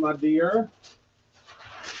for you, my dear.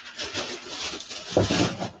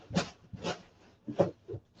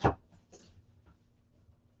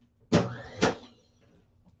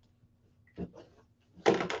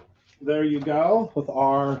 There you go with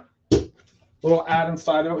our little ad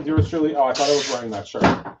inside of it. Yours truly. Oh, I thought I was wearing that shirt.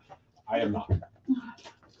 I am not.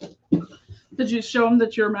 Did you show him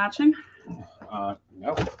that you're matching?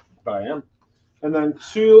 No, but I am. And then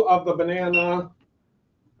 2 of the banana.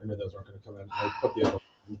 I knew those weren't going to come in. I put the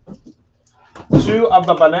other 2 of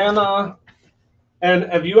the banana. And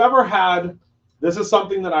have you ever had? This is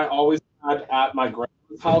something that I always had at my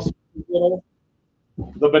grandma's house.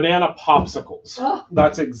 The banana popsicles. Oh.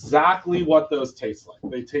 That's exactly what those taste like.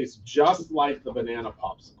 They taste just like the banana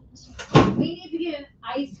popsicles. We need to get an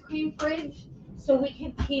ice cream fridge so we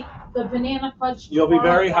can keep the banana fudge. You'll be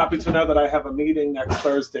very tomorrow. happy to know that I have a meeting next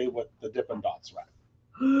Thursday with the Dippin' Dots rep.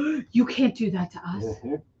 You can't do that to us.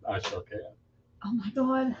 I sure can. Oh my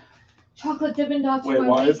god. Chocolate Dippin' Dots. Wait, are my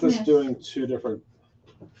why is this weakness. doing 2 different?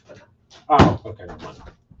 Oh, okay, never mind.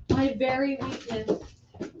 My very weakness.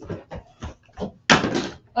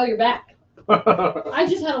 Oh, you're back. I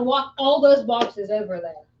just had to walk all those boxes over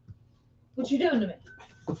there. What you doing to me?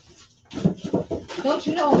 Don't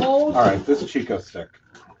you know I'm old? All right, this Chico stick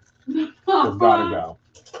has got to go.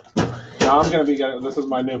 Yeah, I'm gonna be getting. This is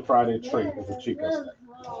my new Friday treat. Is the Chicos.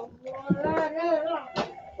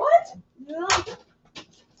 What?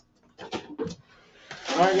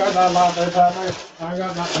 I ain't got that lot there, Padme. I ain't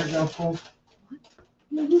got nothing there, fool.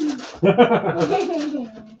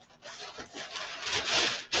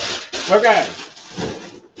 Okay.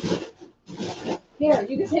 Here,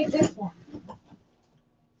 you can take this one.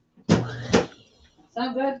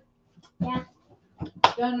 Sound good? Yeah.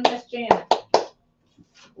 Done, Miss Janet.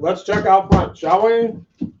 Let's check out front, shall we?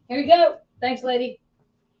 Here you go. Thanks, lady.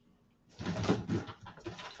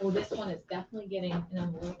 Oh, this one is definitely getting an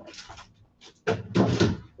envelope.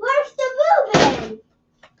 Where's the Reuben?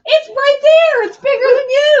 It's right there. It's bigger than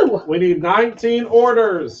you. We need 19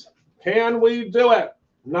 orders. Can we do it?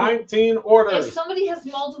 19 If orders. somebody has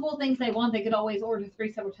multiple things they want, they could always order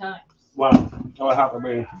 3 separate times. Well, that would have to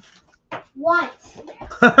be. What?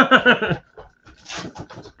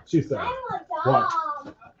 She said. I'm a What?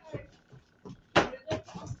 dog.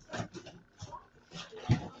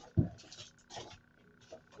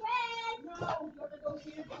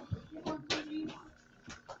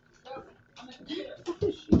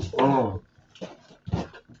 Oh.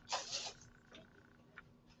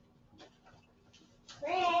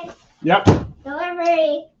 Fred, Yep.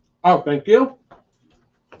 delivery. Oh, thank you.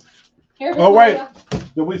 Here, Oh, wait. Victoria.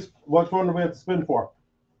 Did we? Which one do we have to spin for?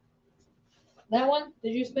 That one?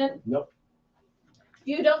 Did you spin? Nope.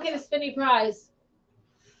 You don't get a spinny prize.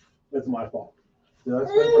 It's my fault. Did I spin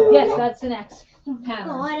for that? Yes, that's the next pattern.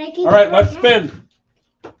 God, I keep All right, let's spin.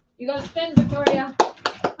 You gotta spin, Victoria.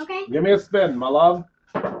 Okay. Give me a spin, my love.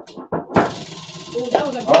 Ooh, that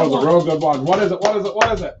was a good That was one. a real good one. What is it? What is it?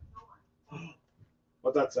 What is it?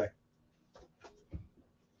 What's that say?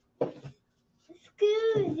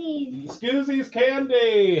 Scoozies. Scoozy's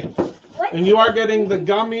candy. What? And you are getting the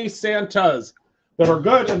gummy Santas that are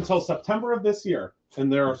good until September of this year.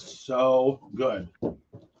 And they're so good.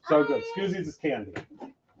 So good. Scoozy's is candy.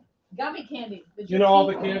 Gummy candy. Did You know all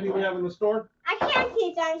the eat- candy we have in the store? I can't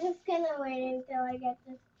teach. I'm just gonna wait until I get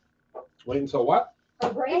this. Wait until what? Or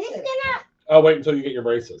I'm just braces. gonna. Oh, wait until you get your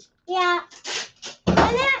braces. Yeah. And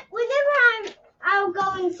then whenever I'll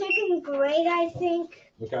go in second grade, I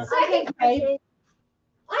think. Okay. Second grade.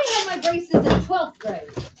 I had my braces in 12th grade.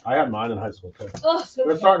 I had mine in high school too. Oh, so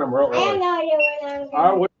We're starting them real I have early. no idea when I'm I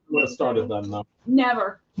gonna. wish we would have started them though.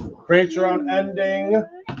 Never. Create your own ending.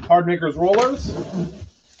 Card makers rollers.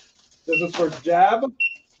 This is for Jeb.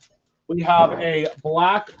 We have a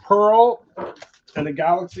black pearl and a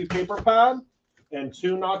galaxy paper pad and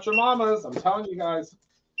 2 Not Your Mamas. I'm telling you guys,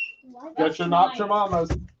 What? get your Not Your Mamas.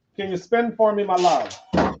 Can you spin for me, my love?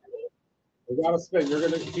 We gotta spin. You're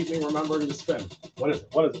gonna keep me remembering to spin. What is it?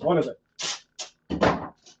 What is it? What is it?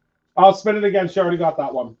 I'll spin it again. She already got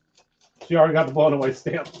that one. She already got the blown away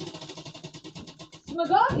stamp. Oh my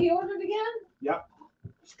God, he ordered again?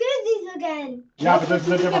 Scoozies again. Yeah, but this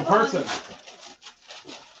is a different person.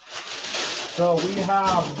 So we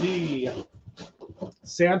have the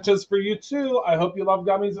Santas for you too. I hope you love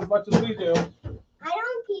gummies as much as we do. I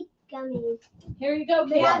don't keep gummies. Here you go,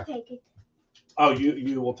 But kid. I'll take it. Oh,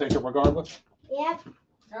 you will take it regardless? Yep.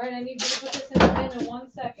 All right, I need you to put this in the bin in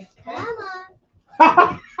 1 second. Come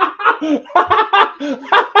on.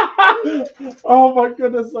 Oh my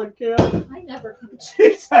goodness, I can't. I never can.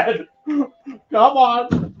 She said, come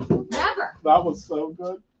on. Never. That was so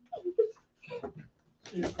good.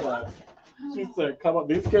 She said, come on.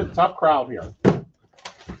 These kids, tough crowd here.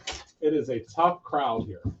 It is a tough crowd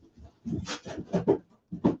here.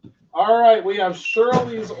 All right, we have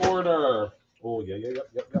Shirley's order. Oh, yeah. You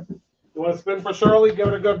want to spin for Shirley? Give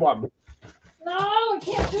it a good one. No, I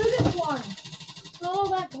can't do this one. All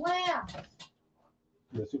that glass.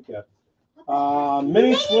 Yes, you can.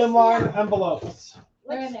 Mini slimline envelopes.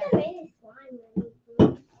 They're in What's there. the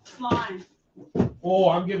biggest slime? Slime. Oh,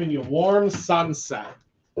 I'm giving you warm sunset.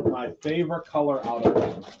 My favorite color out of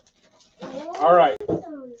them. All right.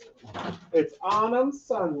 It's Autumn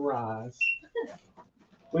Sunrise.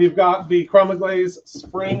 We've got the Chroma Glaze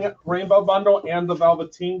Spring Rainbow Bundle and the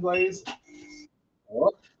Velveteen Glaze.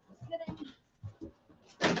 What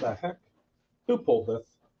the heck? Who pulled this?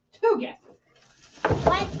 Two guesses.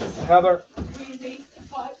 What? Heather, Easy.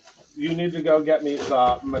 What? you need to go get me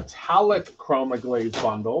the metallic Chroma Glaze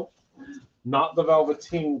Bundle, not the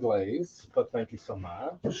Velveteen Glaze, but thank you so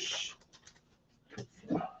much.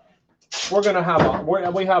 We're gonna have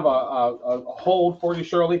we have a hold for you,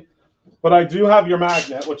 Shirley, but I do have your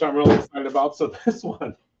magnet, which I'm really excited about. So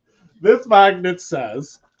this magnet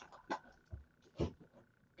says,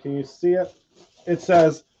 can you see it? It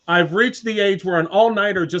says, "I've reached the age where an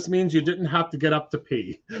all-nighter just means you didn't have to get up to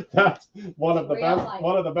pee." That's one of the Real best life.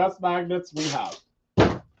 one of the best magnets we have.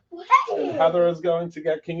 What? And Heather is going to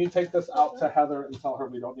get. Can you take this out to Heather and tell her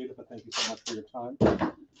we don't need it, but thank you so much for your time.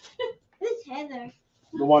 Who's Heather?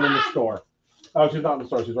 The one in the store. Oh, she's not in the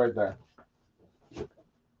store. She's right there.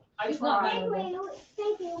 I It's not tried. mine.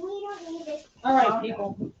 Thank you. We don't need it. All right,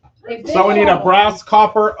 people. If So we they need a all- brass,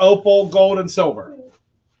 copper, opal, gold, and silver.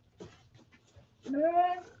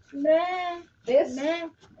 Meh, meh, This meh.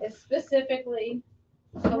 is specifically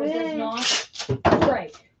so it does not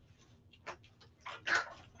break.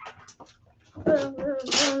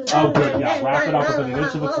 Oh, good. Yeah, wrap it up within an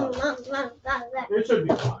inch of a It should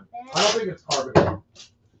be fine. I don't think it's carbon.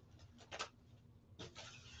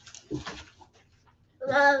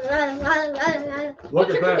 Look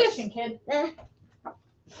What's your at this. condition, kid?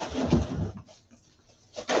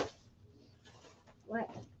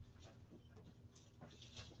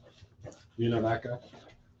 You know that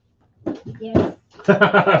Yes.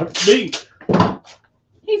 guy? Me.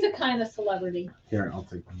 He's a kind of celebrity. Here, I'll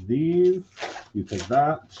take these. You take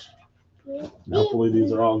that. Hopefully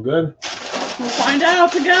these are all good, We'll find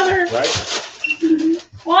out together. right?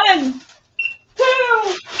 1,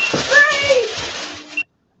 2, 3.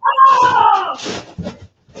 Oh!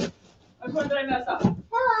 What did I mess up?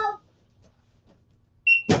 Hello.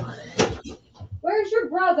 Where's your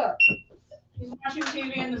brother? He's watching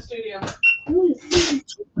TV in the studio.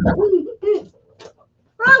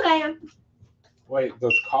 Wrong item. Wait,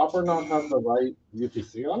 does copper not have the right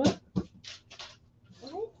UPC on it?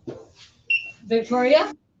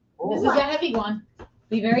 Victoria, this is a heavy one.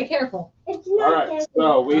 Be very careful. It's All not right, heavy.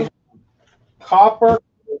 so we have copper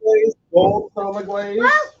glaze, gold chroma glaze,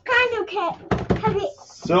 Well, kind of heavy.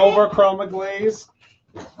 silver chroma glaze,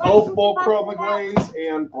 opal chroma glaze,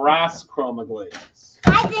 and brass chroma glaze.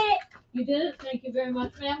 I did it. You did it. Thank you very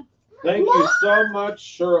much, ma'am. Thank you so much,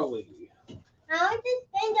 Shirley. I want to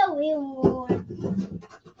spin the wheel more.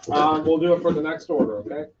 We'll do it for the next order,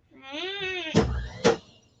 okay?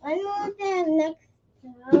 I want the next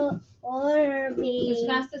order As be.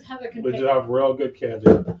 fast as Heather can We pick. do have real good candy.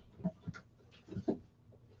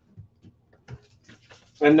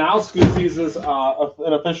 And now Scoozy's is an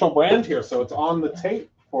official brand here, so it's on the tape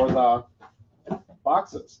for the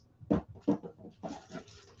boxes.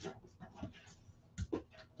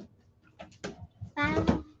 Yeah.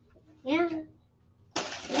 Yeah.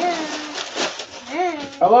 Yeah.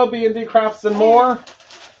 Hello, B&D Crafts and More.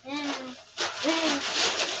 Yeah. Yeah.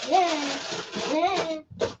 Yeah.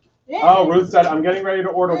 Yeah. Oh, Ruth said, I'm getting ready to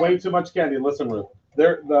order way too much candy. Listen, Ruth,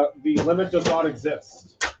 the limit does not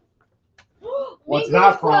exist. What's Leave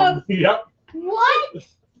that those from? quotes. Yep. What?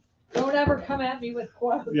 Don't ever come at me with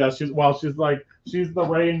quotes. Yeah, she's the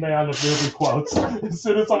Rain Man of movie quotes. As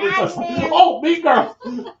soon as somebody says, Batman. oh, Mean Girl.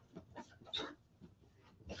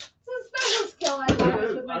 It's a special skill I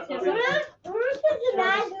learned with my kids. Ruth is a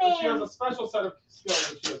bad She has man. a special set of skills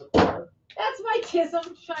that she has acquired. That's my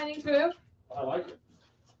tism shining through. I like it.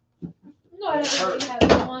 Not everybody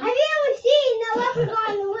has one. Have you ever seen a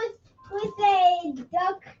leprechaun with a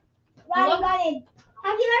duck riding on a?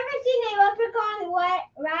 Have you ever seen a leprechaun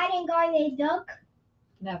riding on a duck?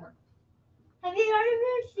 Never. Have you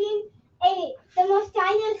ever seen the most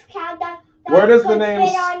tiniest cat that Where does the could name-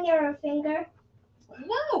 fit on your finger?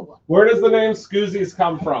 No. Where does the name Scoozy's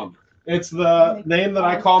come from? It's the name that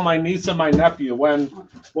I call my niece and my nephew. When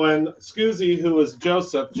Scoozy, who is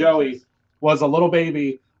Joseph, Joey, was a little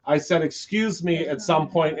baby, I said, excuse me at some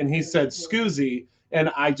point, and he said Scoozy, and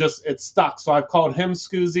it stuck. So I've called him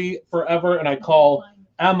Scoozy forever, and I call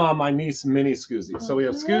Emma, my niece, Mini Scoozy. So we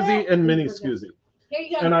have Scoozy and Mini Scoozy. Here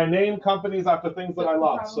you go. And I name companies after things that I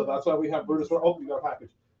love. So that's why we have Brutus. Oh, you got a package.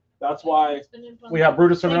 That's why we have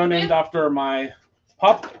Brutus Monroe named after my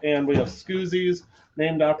pup, and we have Scoozy's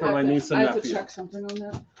named after my niece and I have to nephew. check something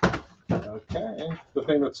on that. Okay. The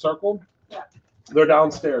thing that's circled? Yeah. They're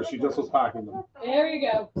downstairs. She just was packing them. There you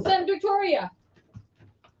go. Send Victoria.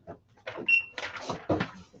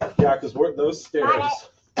 Yeah, because we're those stairs.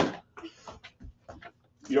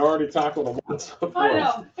 You already tackled them once before. I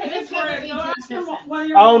know. And It's it's where gonna be you ask them consistent. one of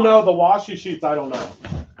your Oh no, the washi sheets, I don't know.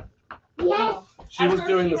 Yes. She was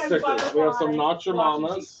doing the stickers. We have some Not Your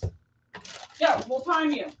Mamas, Yeah, we'll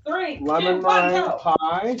time you. 3, 2, 1, lemon meringue go.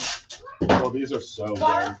 pie. Oh, these are so good.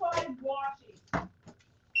 Butterfly washi.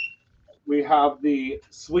 We have the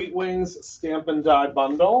Sweet Wings Stamp and Die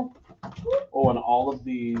bundle. Oh, and all of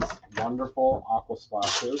these wonderful aqua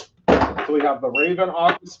splashes. So we have the Raven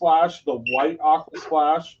aqua splash, the white aqua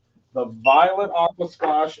splash, the violet aqua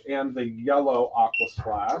splash, and the yellow aqua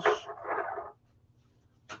splash.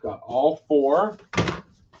 Got all four.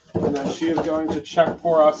 And then she is going to check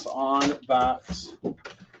for us on that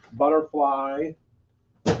butterfly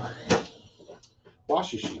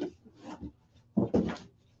washi sheet.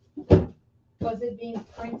 Was it being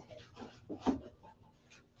printed?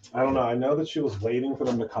 I don't know. I know that she was waiting for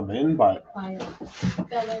them to come in, but By a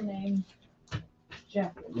fellow named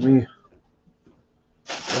Jeffrey. I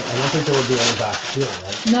don't think there would be any back here,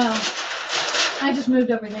 right? No. I just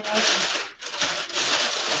moved everything over.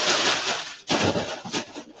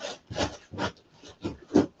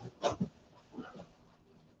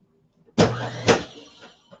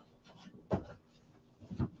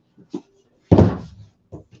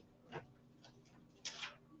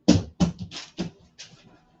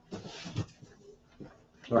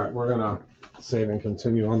 All right, we're gonna save and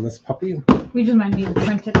continue on this puppy. We just might need to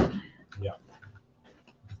print it. Yeah.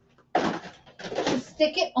 Just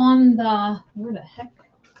stick it on the, where the heck?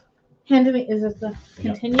 Hand to me, is it the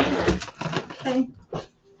Yeah. continue? Okay.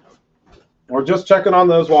 We're just checking on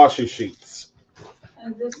those washi sheets.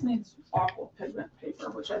 And this needs aqua pigment paper,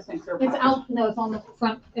 which I think they're. It's out, no, it's on the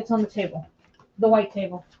front, it's on the table, the white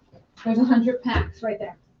table. There's 100 packs right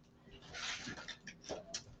there.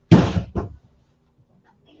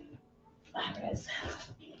 There it is.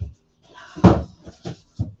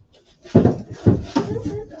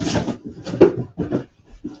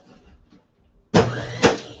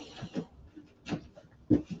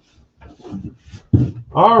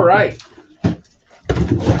 All right.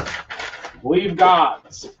 We've got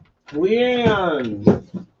Leanne. Get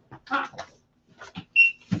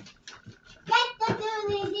the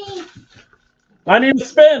doodly I need a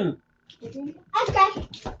spin. Okay.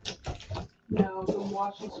 No, the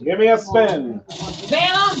washing. Give me a spin.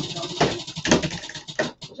 Van on!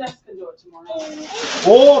 Jess can do it tomorrow.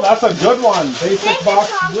 Oh, that's a good one. Basic Basic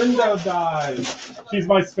box box. window dies. She's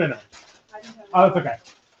my spinner. Oh, that's okay.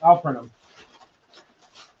 I'll print them.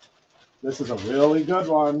 This is a really good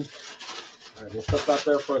one. All right, we'll put that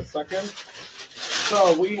there for a second.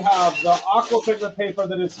 So we have the aqua pigment paper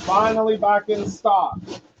that is finally back in stock.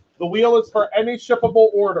 The wheel is for any shippable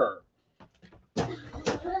order.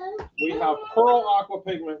 We have pearl aqua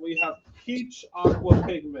pigment. We have peach aqua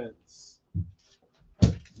pigments.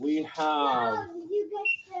 We have You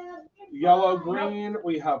get the yellow green.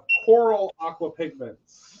 We have coral aqua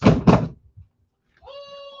pigments.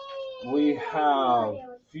 We have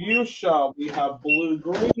fuchsia. We have blue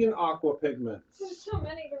green aqua pigments. There's so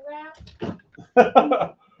many to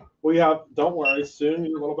wrap. We have, don't worry, soon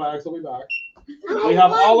your little bags will be back. We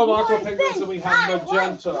have olive aqua pigments and we have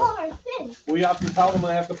magenta. We have to tell them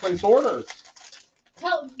they have to place orders.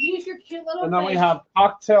 Use your cute little And then we face. have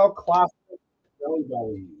cocktail classic jelly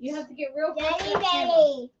bellies. You have to get real close to Jelly the camera.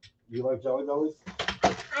 belly. You like jelly bellies?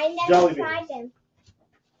 I never Jelly tried them.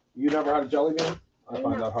 You never had a jelly bean? I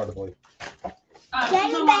find No. that hard to believe. She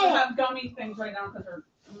Jelly doesn't belly. have gummy things right now because her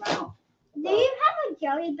mouth. Do you have a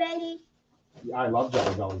jelly belly? Yeah, I love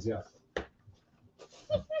jelly bellies, yes.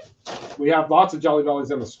 We have lots of jelly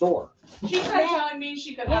bellies in the store. She tried telling me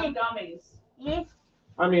she could have gummies.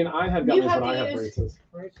 I mean, I had You gummies have when I to had use- braces.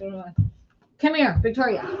 Come here,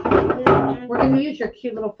 Victoria. We're going to use your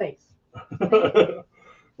cute little face.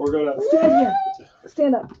 We're gonna. Stand here.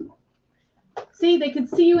 Stand up. See, they can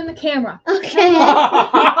see you in the camera. Okay.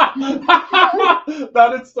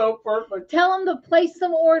 That is so perfect. Tell them to place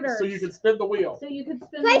some orders. So you can spin the wheel. So you can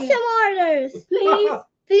spin Place the some orders, Please.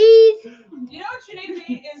 please. You know what you need to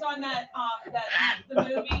be is on that the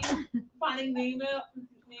movie Finding Nemo.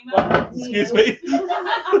 Excuse me.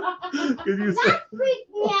 Could you say That freaked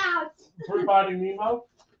me out. we're Finding Nemo?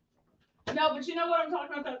 No, but you know what I'm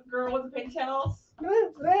talking about? That girl with the pigtails.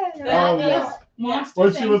 Oh, That yeah. is Monster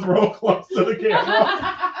When she Thing. was real close to the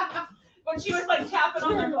camera. When she was like tapping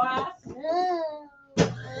on the glass.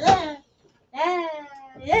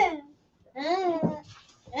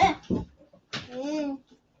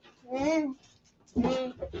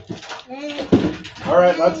 All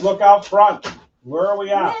right, let's look out front. Where are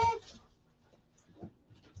we at?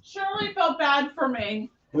 Shirley felt bad for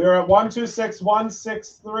me. We're at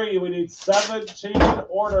 126163. We need 17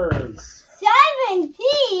 orders. 17.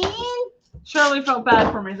 Shirley felt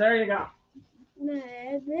bad for me. There you go. What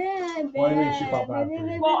do you mean she felt bad for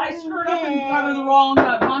you? Well, I screwed up and got her the wrong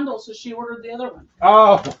bundle, so she ordered the other one.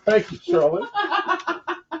 Oh, thank you, Shirley.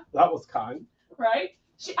 That was kind. Right?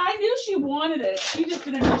 I knew she wanted it. She just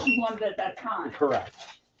didn't know she wanted it at that time. Correct.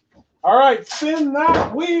 All right, spin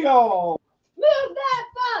that wheel. Move that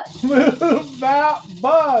butt. Move that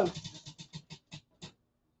bus.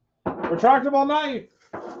 Retractable knife.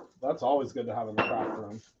 That's always good to have in the craft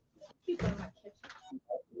room. Keep it in my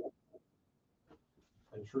kitchen.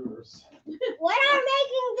 Intruders. What are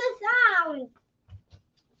making the sound?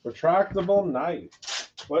 Retractable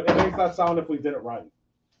knife. But it makes that sound if we did it right.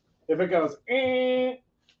 If it goes,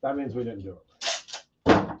 that means we didn't do it.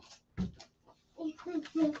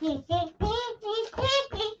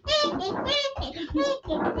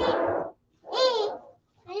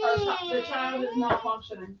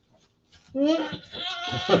 malfunctioning.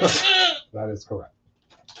 That is correct.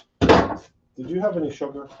 Did you have any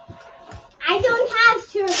sugar? I don't have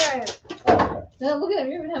sugar. Okay. No, look at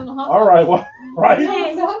him. You're even having a hot All right. What? Right?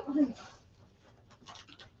 Exactly.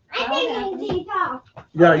 I can take off.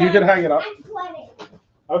 Yeah, you can hang it up. I'm sweating.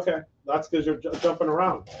 Okay, that's because you're jumping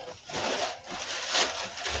around.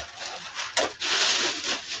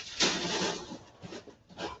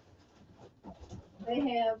 They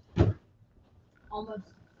have almost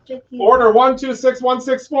 50. Order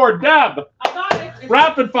 126164. Deb, I got it. It's-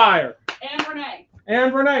 rapid fire. And Renee.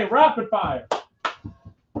 And Renee, rapid fire.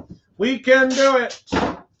 We can do it.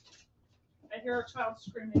 I hear a child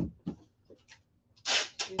screaming.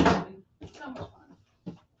 So much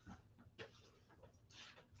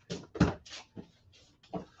fun.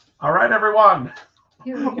 All right, everyone.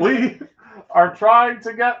 Here we go. We are trying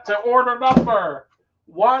to get to order number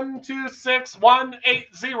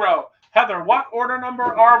 126180. Heather, what order number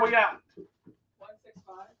are we at?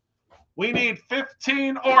 165. We need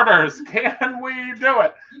 15 orders. Can we do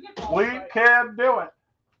it? You get all We right. can do it.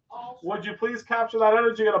 All Would you please capture that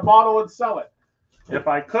energy in a bottle and sell it? If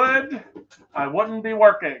I could, I wouldn't be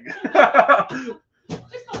working. Just a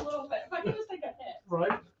little bit. If I could just take a hit.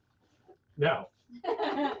 Right? No.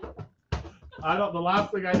 I don't. The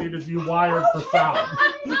last thing I need is you wired for sound.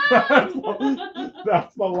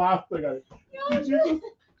 That's the last thing I. Did you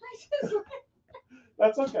just,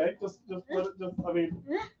 that's okay. Just let it. I mean,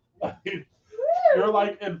 you're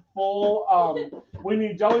like in full. We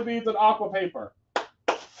need jelly beans and aqua paper.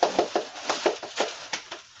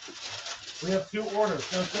 We have 2 orders.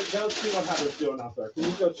 Go see what Heather's doing out there. Can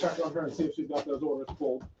you go check on her and see if she's got those orders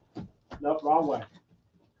pulled? Nope, wrong way.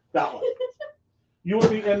 That one. You would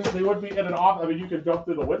be in. They would be in an office. I mean, you could jump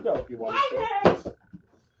through the window if you wanted to.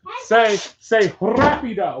 Say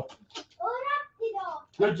rapido.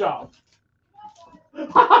 Good job. Tell him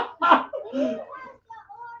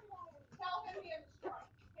he has a strike.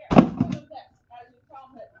 Here, do this. As you tell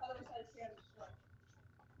him that Heather says she has a strike.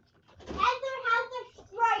 Heather has a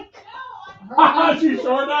strike. She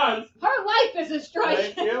sure does. Her life is a strike.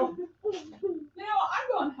 Thank you. You know, I'm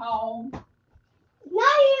going home. No,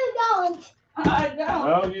 you don't. I don't.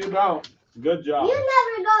 No, you don't. Good job. You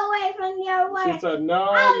never go away from your She work. said,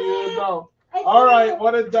 no, you don't. If All you right,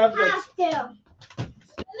 what did Deb get? have to.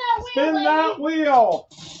 Spin that wheel.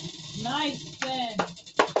 Nice spin.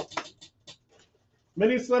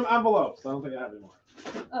 Mini slim envelopes. I don't think I have any more.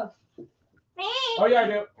 Oh, Oh, yeah, I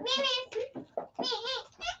do.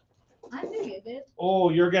 I knew you did. Oh,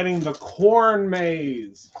 you're getting the corn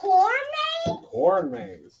maze. Corn Corn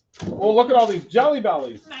maze. Oh, look at all these jelly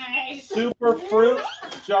bellies. Nice. Super fruit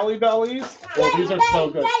jelly bellies. Oh, these are so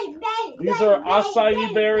good. These are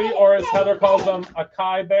acai berry, or as Heather calls them,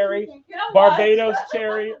 acai berry, You know what? Barbados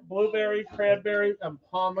cherry, blueberry, cranberry, and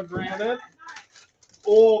pomegranate.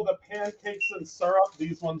 Oh, the pancakes and syrup.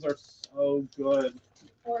 These ones are so good.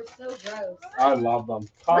 Or so gross. I love them.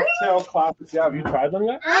 Cocktail classics. Yeah, have you tried them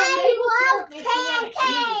yet? I love pancakes.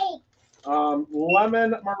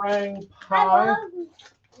 Lemon meringue I pie. love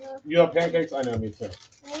You have pancakes? I know, me too.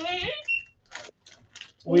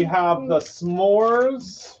 We have the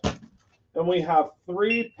s'mores, and we have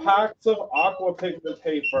 3 packs of aqua pigment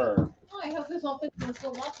paper. Oh, I hope this all fits in this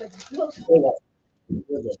little box.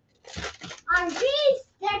 Are these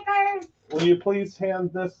stickers? Will you please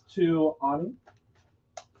hand this to Ani?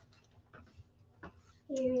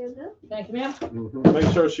 Here you go. Thank you, ma'am.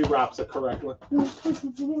 Make sure she wraps it correctly. Do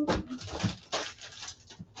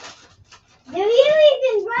you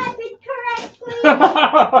even wrap it correctly? I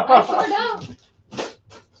sure don't.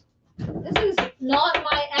 This is not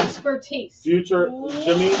my expertise. Future,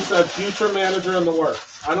 Jameen said future manager in the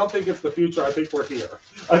works. I don't think it's the future. I think we're here.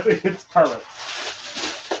 I think it's current.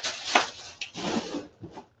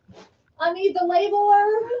 I need the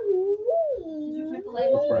labeler. Did you pick the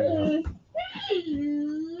label? Right.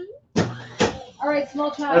 All right,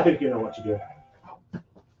 small I child. think you know what you do.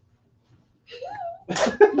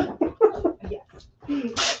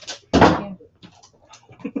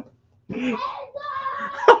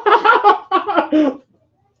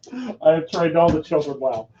 I have trained all the children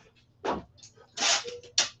well.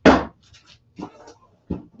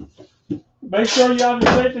 Make sure you have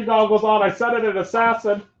your safety goggles on. I said it in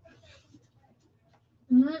Assassin.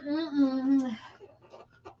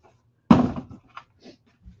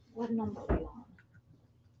 What number are we on?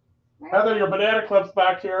 Heather, your banana clip's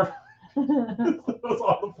back here. It was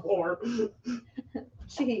on the floor.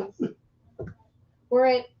 Jeez. We're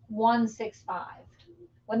at 165.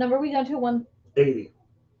 What number are we going to? 80.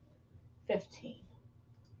 115.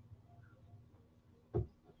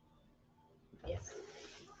 Yes.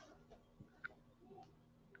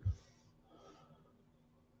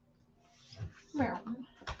 here.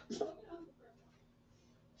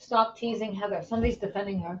 Stop teasing Heather. Somebody's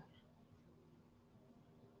defending her.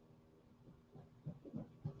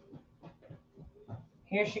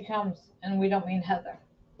 Here she comes, and we don't mean Heather.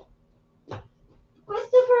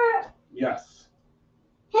 Christopher, Yes.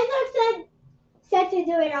 Heather said to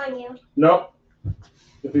do it on you. Nope.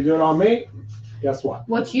 If you do it on me, guess what?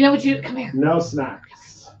 You know what you come here. No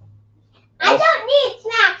snacks. I don't need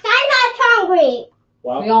snacks. I'm not hungry.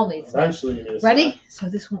 Well, We all need snacks. eventually you need a Ready? snack. So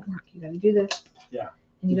this won't work. You gotta do this. Yeah.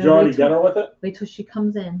 And Did you you gotta already get her with it? wait till she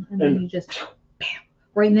comes in, and then And- you just bam,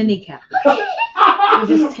 right in the kneecap.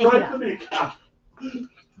 just take it Right out. to the kneecap.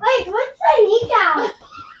 Wait, what's the kneecap?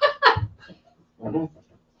 Mhm.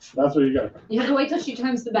 That's what you got. You have to wait till she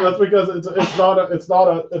turns the That's back. because it's not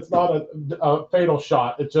a fatal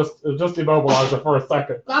shot. It just immobilizes her for a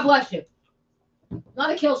second. God bless you. Not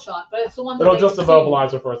a kill shot, but it's the one that It'll they just can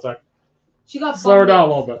immobilize her for a second. see. She got Slow her bummed down a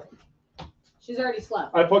out. little bit. She's already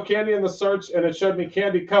slept. I put candy in the search and it showed me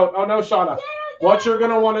candy coat. Oh no, Shauna. What you're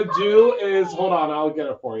gonna want to do is hold on. I'll get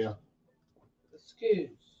it for you. Excuse.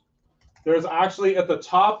 There's actually at the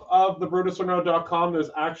top of the BrutusMonroe.com.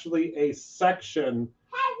 There's actually a section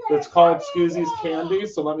that's called Scoozy's Candy.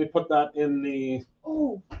 So let me put that in the.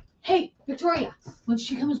 Oh, hey, Victoria. When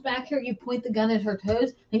she comes back here, you point the gun at her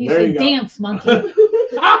toes and you There say, you go. "Dance, monkey."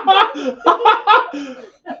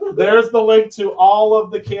 There's the link to all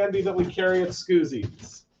of the candy that we carry at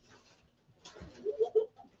Scoozy's.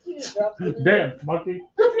 Dance, monkey.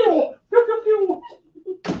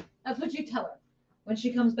 That's what you tell her. When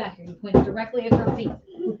she comes back here, you point directly at her feet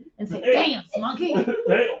and say, "Dance, monkey."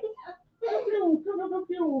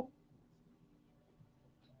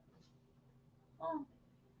 Oh,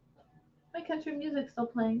 my country music's still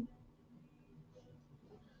playing.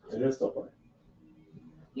 It is still funny.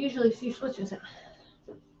 Usually she switches it.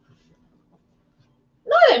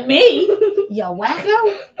 Not at me, you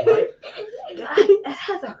wacko. At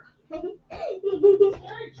Heather.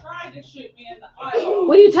 Mary tried to shoot me in the eye.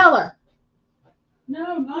 What do you tell her?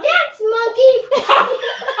 No, not. Dance, monkey.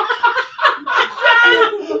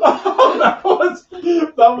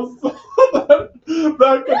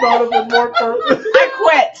 That could not have been more perfect. I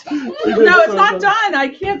quit. You did No, it's so not good. done. I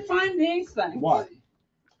can't find these things. Why?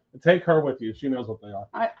 Take her with you. She knows what they are.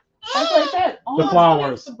 That's what I said. Oh, The it's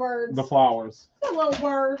flowers. The birds. The flowers. The little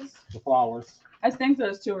birds. The flowers. I think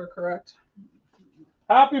those two are correct.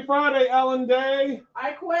 Happy Friday, Ellen Day.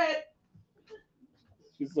 I quit.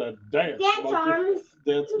 She said, dance. Dance monkey." arms.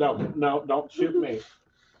 Dance. No, don't shoot me.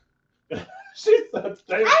 She said, dance.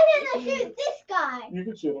 I'm gonna shoot this guy. You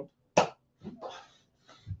can shoot him.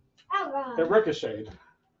 Oh god. It ricocheted.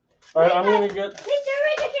 All right, I'm going to get. Mr.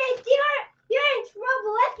 Ricochet, you're in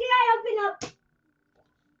trouble. Let's get I open up.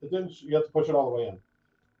 It didn't, you have to push it all the way in.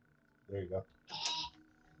 There you go.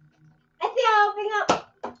 Let's get I open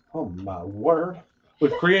up. Oh, my word.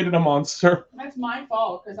 We've created a monster. That's my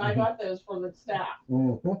fault because I got those for the staff.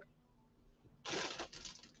 Mm-hmm.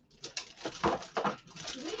 Do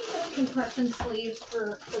we have compression sleeves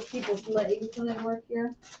for people's legs when they work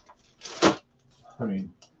here? I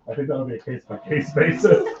mean, I think that'll be a case-by-case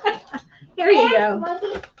basis. Here you Dance, go.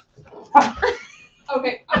 monkey.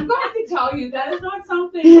 Okay, I'm going to tell you that is not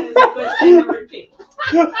something that is a good thing to repeat.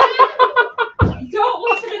 Don't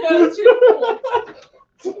listen to those two.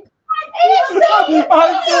 It is so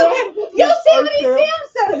Yosemite Sam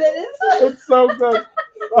says it is. It's so good.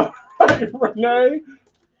 Renee,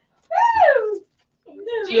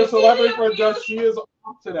 Do your you celebrity see the friend, abuse? she is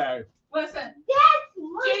off today. Listen, do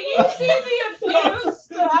monkey. you see the abuse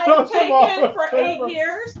that I have taken for 8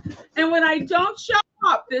 years? And when I don't show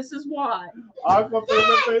up, this is why. Aqua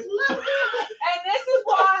favorite face. And this is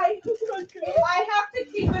why I have to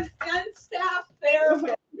keep an unstaffed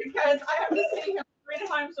therapist because I have to see him 3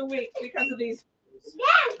 times a week because of these.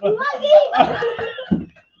 Monkey.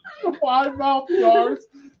 5 mouth jars.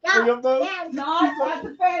 3 of those. Dance. Not at the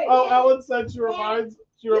face. Oh, Ellen said she reminds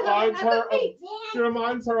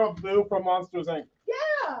Dance. her of Boo from Monsters Inc.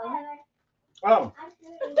 Yeah. Oh,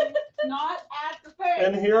 Not at the face.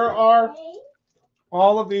 and here are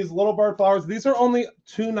all of these little bird flowers. These are only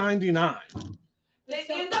 $2.99 They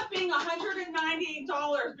end up being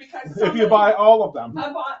 $198 because if you buy all of them.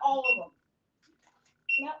 I bought all of them.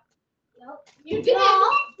 Nope. You did. No.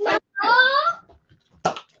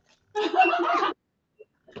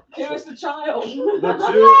 It was the child. The two that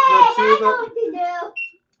I know what to do.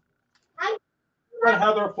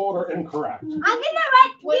 Heather Folder incorrect. I'm gonna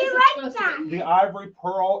What is be it right supposed to back. The ivory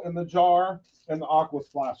pearl in the jar and the aqua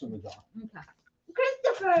splash in the jar. Okay.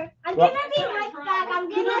 Christopher, I'm Well- gonna be right back. I'm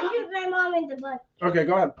gonna shoot my mom in the butt. Okay,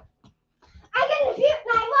 go ahead. I'm gonna shoot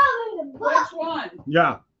my mom in the butt. Which one?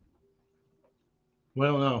 Yeah. We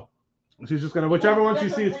don't know. She's just gonna whichever one she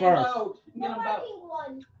sees first. Reload. The Get 'em both. working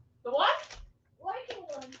one. The what? Working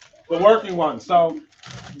one. The working one. So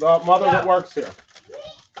the mother that works here.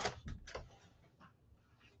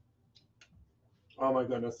 Oh my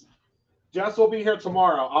goodness. Jess will be here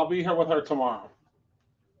tomorrow. I'll be here with her tomorrow.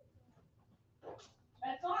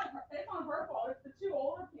 It's on her fault. It's the two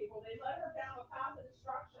older people. They led her down the path of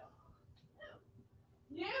destruction.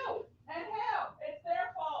 You and him. It's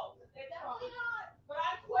their fault. It's definitely not. But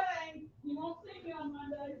I'm quitting. You won't see me on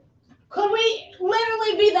Monday. Could we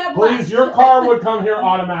literally be that Please, blessed? your car would come here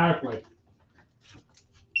automatically.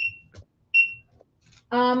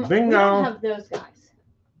 We Bingo. don't have those guys.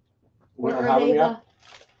 We don't Or have them they yet.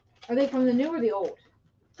 Are they from the new or the old?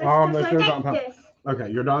 That's yours on top. Protectors. Okay,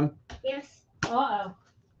 you're done. Yes. Uh-oh.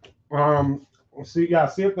 See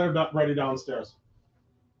if they're not ready downstairs.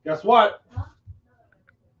 Guess what?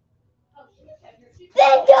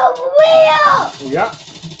 Spin the wheel! Yep.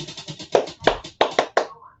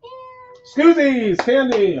 Scoozies,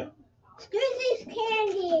 candy. Scoozy's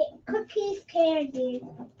candy. Cookies candy.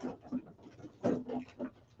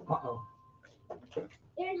 Uh-oh.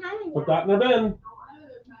 They're having Put that in the bin.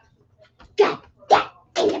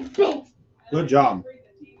 in the bin. Good job.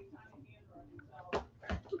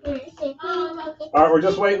 Um, All right, we're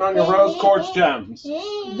just waiting on your rose quartz gems. We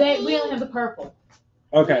only have the purple.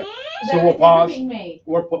 Okay, so They're- we'll they're pause. being made.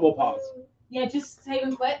 We'll pause. Yeah, just save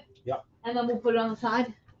and quit. Yep. And then we'll put it on the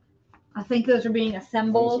side. I think those are being I just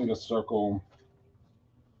assembled. need a circle.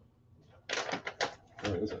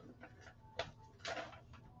 Where is it?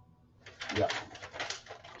 Yeah.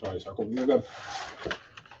 Sorry, circle. You're good. Okay.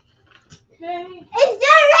 Is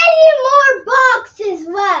there any more boxes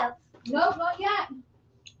left? Nope, not yet.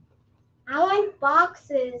 I want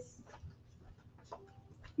boxes.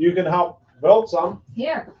 You can help build some.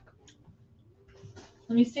 Here.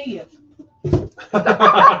 Let me see you.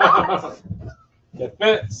 It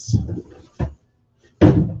fits.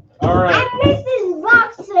 All right. I'm missing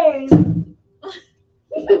boxes.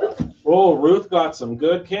 Oh, Ruth got some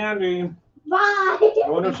good candy. Bye. I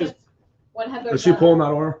wonder if she's. What have those Is she pulling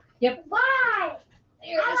that order? Bye. There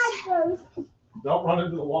it is. I like those. Don't run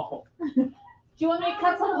into the wall. Do you want me to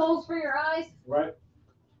cut some holes for your eyes? Right.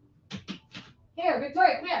 Here,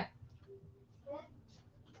 Victoria, come here.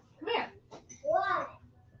 Come here. What?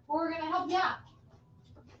 We're gonna help you out.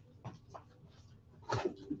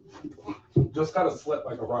 Just gotta slip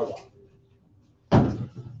like a robot.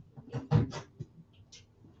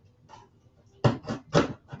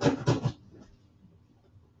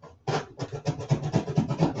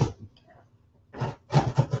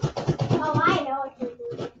 Oh, I know what to do.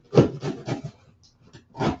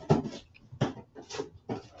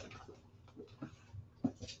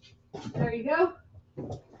 There you go.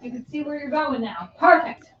 You can see where you're going now.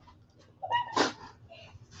 Perfect.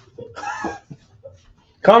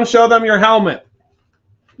 Come show them your helmet.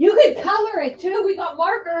 You could color it too. We got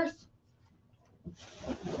markers.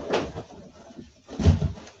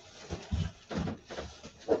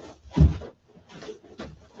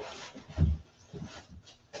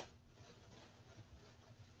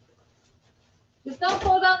 Just don't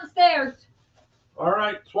fall down the stairs. All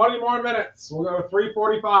right, 20 more minutes. We'll go to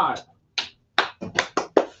 3:45.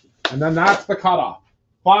 And then that's the cutoff.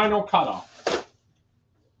 Final cutoff.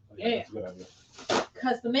 Yeah. That's a good idea.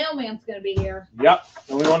 Because the mailman's going to be here. Yep.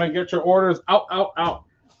 And we want to get your orders out, out, out.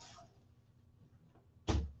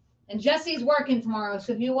 And Jesse's working tomorrow,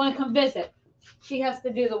 so if you want to come visit, she has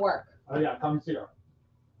to do the work. Oh, yeah, come see her.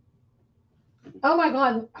 Oh my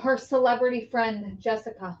God, her celebrity friend,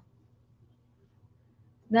 Jessica.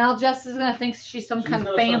 Now Jess is going to think she's some kind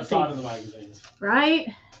of fancy. Start in the magazines. Right?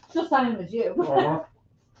 She'll sign in with you. Uh-huh.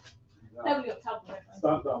 Nobody will tell the difference.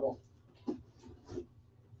 Stunt double.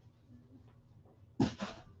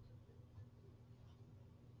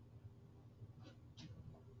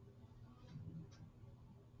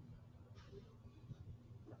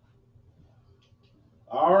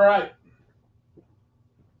 All right.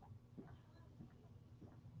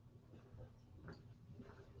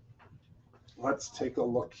 Let's take a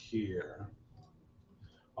look here.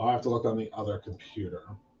 I'll have to look on the other computer.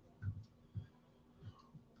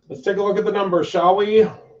 Let's take a look at the numbers, shall we?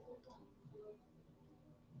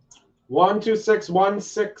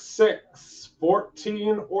 126166.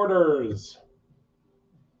 14 orders.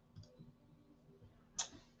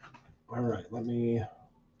 All right, let me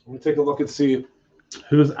take a look and see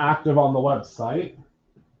who's active on the website.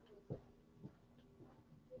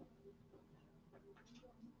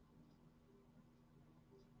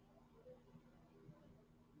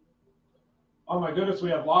 Oh my goodness, we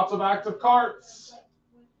have lots of active carts.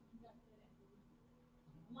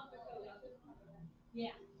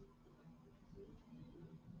 Yeah.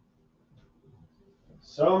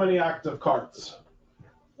 So many active carts.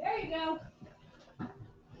 There you go.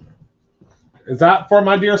 Is that for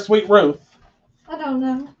my dear sweet Ruth? I don't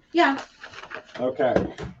know. Yeah. Okay.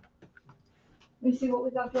 Let me see what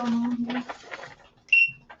we got going on here.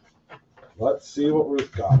 Let's see what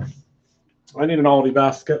Ruth got. I need an Aldi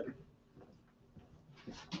basket.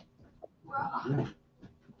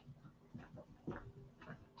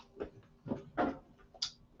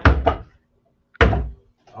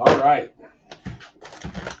 All right.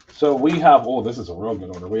 So we have, oh, this is a real good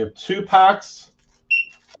order. We have 2 packs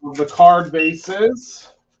of the card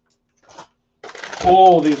bases.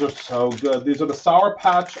 Oh, these are so good. These are the Sour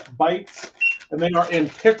Patch Bites, and they are in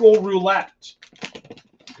pickle roulette.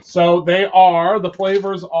 So they are, the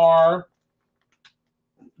flavors are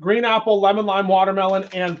green apple, lemon, lime, watermelon,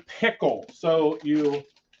 and pickle. So you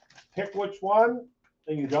pick which one,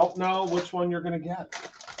 and you don't know which one you're going to get.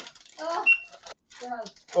 Oh,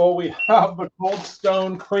 gross. Oh, we have the Cold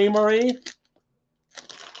Stone Creamery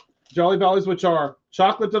Jelly Bellies, which are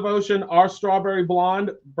Chocolate Devotion, Our Strawberry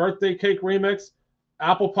Blonde, Birthday Cake Remix,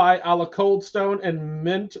 Apple Pie a la Cold Stone, and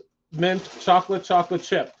Mint Chocolate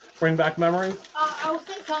Chip. Bring back memories. I will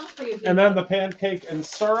sing songs for you. And then the Pancake and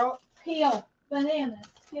Syrup. Peel bananas.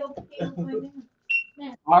 Peel bananas.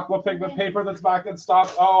 Aqua Pigment Paper that's back in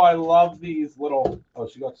stock. Oh, I love these little. Oh,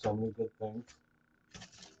 she got so many good things.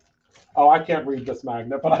 Oh, I can't read this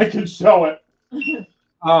magnet, but I can show it.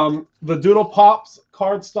 The Doodle Pops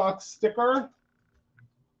cardstock sticker.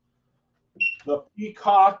 The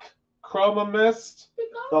Peacock Chroma Mist.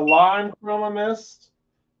 The Lime Chroma Mist.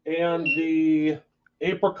 And the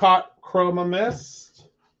Apricot Chroma Mist.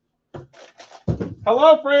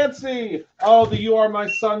 Hello, Francie. Oh, the You Are My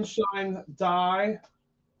Sunshine die.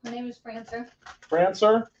 My name is Francer.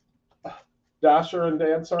 Prancer, Dasher and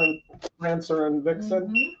Dancer, and Prancer and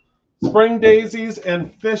Vixen. Spring Daisies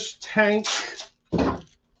and Fish Tank.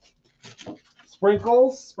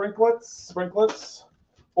 Sprinklets.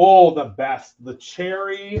 Oh, the best. The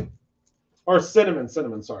cherry, or cinnamon,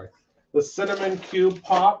 sorry. The cinnamon cube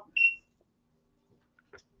pop.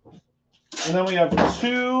 And then we have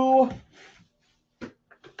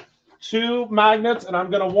two magnets, and I'm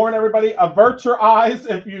going to warn everybody, avert your eyes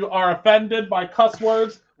if you are offended by cuss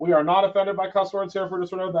words. We are not offended by cuss words here for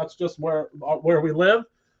Producer Road. That's just where we live.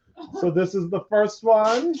 So this is the first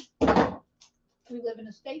one. We live in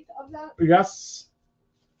a state of that. Yes.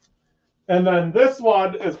 And then this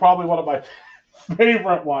one is probably one of my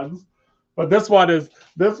favorite ones. But this one's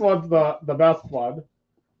the best one.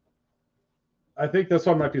 I think this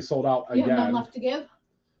one might be sold out You again. have none left to give?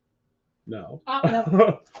 No. Oh,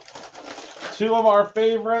 no. Two of our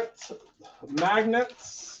favorite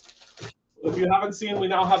magnets. If you haven't seen, we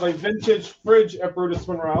now have a vintage fridge at Brutus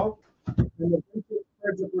Monroe. And the vintage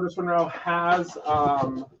fridge at Brutus Monroe has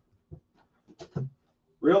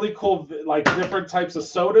really cool, like, different types of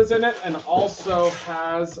sodas in it, and also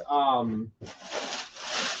has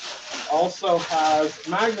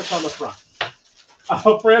magnets on the front.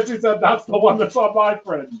 Francie said that's the one that's on my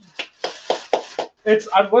fridge.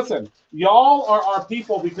 Listen, y'all are our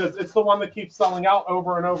people because it's the one that keeps selling out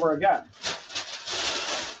over and over again.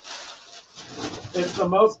 It's the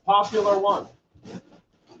most popular one.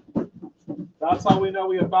 That's how we know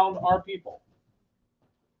we have found our people.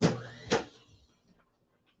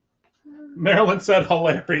 Marilyn said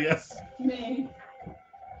hilarious. Me.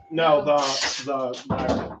 No, the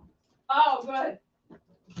magnet. Oh, good.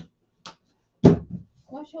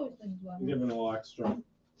 Why show us things well? Giving a little extra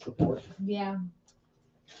support. Yeah.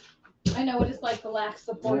 I know what it's like to lack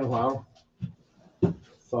support. Oh, wow.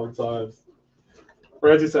 Sometimes.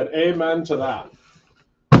 Reggie said, amen to that.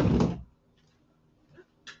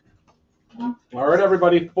 All right,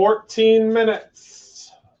 everybody, 14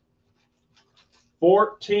 minutes.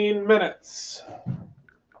 14 minutes.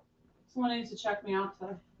 Someone needs to check me out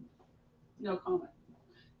today. No comment.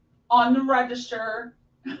 On the register.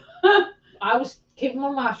 I was keeping my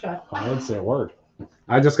mouth shut. I didn't say a word.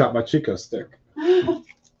 I just got my Chico stick. I'm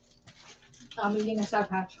eating a Sour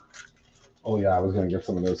Patch. Oh, yeah, I was going to get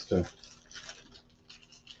some of those, too.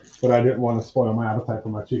 But I didn't want to spoil my appetite for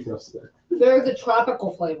my Chico stick. They're the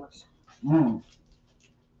tropical flavors.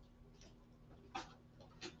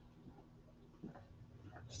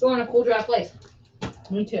 Store in a cool, dry place.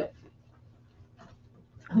 Me too.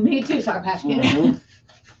 Me too, Sour Patch Kid. Mm-hmm.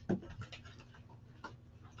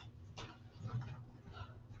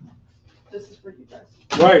 This is for you guys.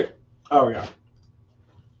 Right. Oh, yeah.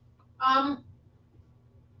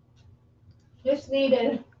 Just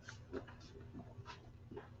needed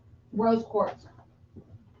rose quartz.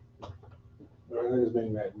 Everything is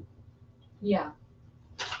being made. Yeah.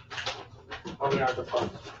 How many active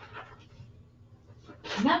cards?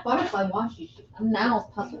 And that butterfly washi, I'm now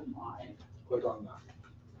puzzled. Click on that.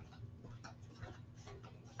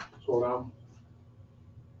 Scroll down.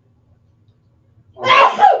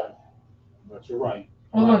 But you're right.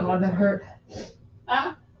 Oh my god, that hurt.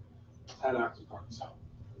 10 active cards.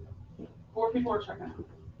 4 people are checking out.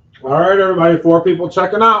 All right, everybody. 4 people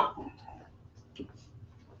checking out. Do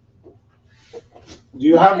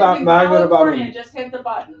you have that magnet about it? it? Just hit the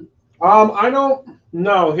button. I don't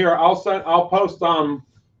know. Here, I'll post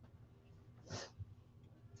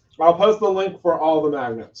the link for all the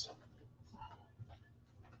magnets.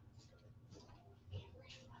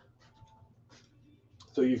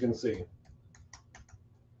 So you can see.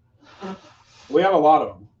 We have a lot of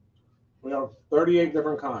them. We have 38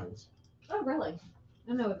 different kinds. Oh, really? I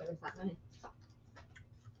don't know if there was that many.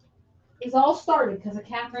 It's all started because of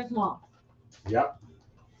Catherine's mom. Yep.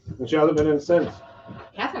 And she hasn't been in since.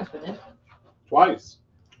 Catherine's been in. Twice.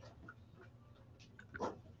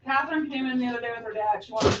 Catherine came in the other day with her dad.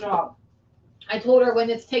 She wanted a job. I told her when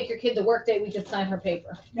it's take your kid to work day, we could sign her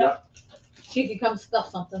paper. Yep. She could come stuff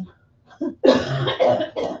something.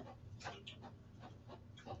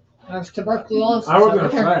 There's tuberculosis. I was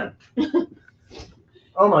gonna say.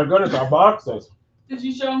 Oh my goodness, our boxes. Did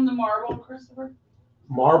you show him the marble, Christopher?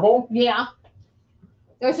 Marble? Yeah.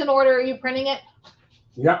 There's an order. Are you printing it?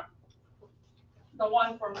 Yep. The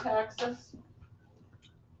one from Texas?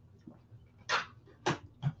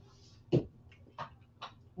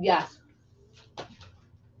 Yes.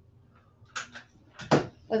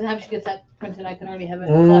 By the time she gets that printed, I can already have it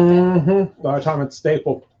left Mm-hmm. By the time it's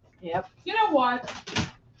stapled. Yep. You know what?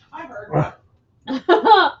 I heard.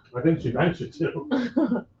 I think she mentioned too.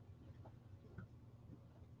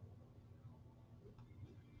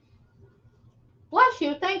 Bless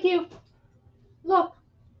you. Thank you. Look.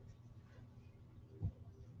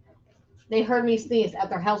 They heard me sneeze at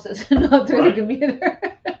their houses, not through the computer.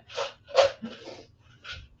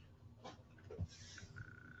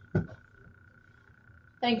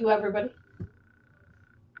 Thank you, everybody.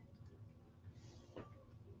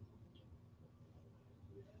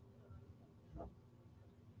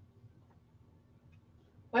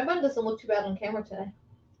 My bun doesn't look too bad on camera today.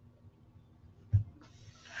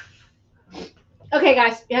 Okay,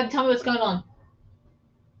 guys, you have to tell me what's going on.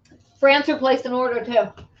 Francer placed an order too.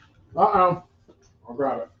 Uh-oh. I'll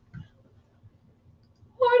grab it.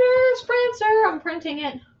 Orders, Francer. I'm printing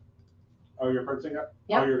it. Oh, you're printing it?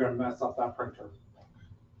 Yep. Oh, you're going to mess up that printer.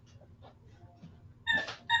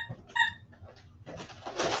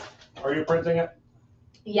 Are you printing it?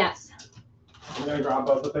 Yes. I'm going to grab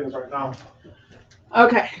both the things right now.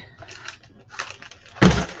 Okay.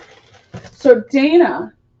 So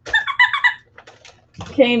Dana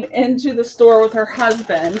came into the store with her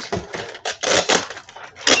husband.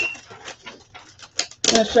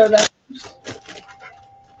 I'm going to show them.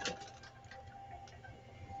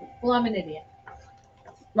 Well, I'm an idiot.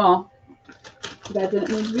 Well, that didn't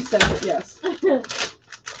need to be said, but yes.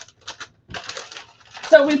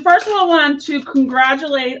 So we first of all want to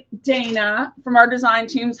congratulate Dana from our design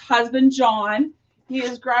team's husband, John. He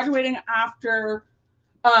is graduating after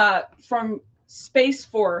from Space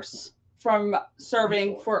Force from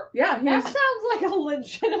serving for That sounds like a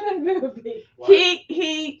legitimate movie.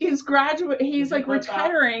 he's graduate he's like Put that.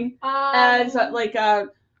 retiring as like a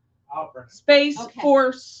I'll print it. Space Okay.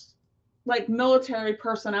 Force like military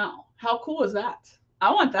personnel. How cool is that?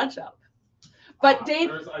 I want that job. But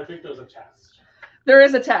Dave, I think there's a test. there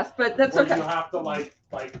is a test, but that's Where okay. you have to like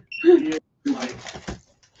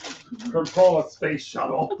control a space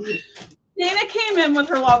shuttle. Dana came in with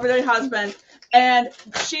her lovely husband, and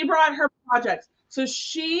she brought her projects. So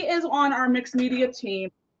she is on our mixed media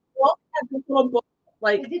team. Well, this little book, I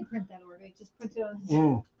like did print that order. I just printed it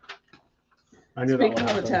on. I knew speaking that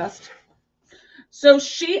of would a happen. test. So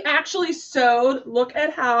she actually sewed. Look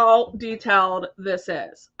at how detailed this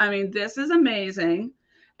is. I mean, this is amazing.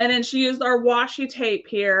 And then she used our washi tape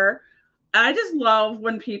here. I just love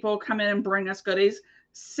when people come in and bring us goodies.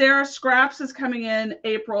 Sarah Scraps is coming in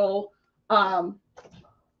April 6th.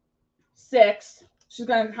 She's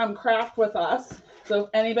going to come craft with us. So if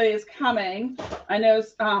anybody is coming, I know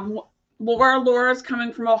Laura's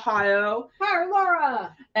coming from Ohio. Hi,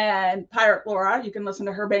 Laura. And Pirate Laura, you can listen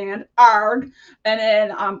to her band, ARG. And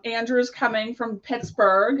then Andrew's coming from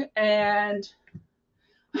Pittsburgh. And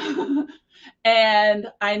and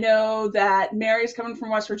I know that Mary's coming from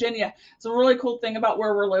West Virginia. It's a really cool thing about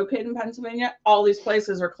where we're located in Pennsylvania. All these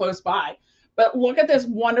places are close by. But look at this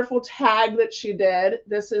wonderful tag that she did.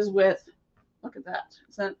 This is with, look at that.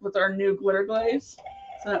 It's with our new glitter glaze.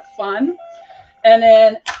 Isn't that fun? And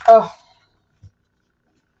then, oh,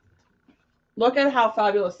 look at how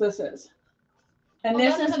fabulous this is. And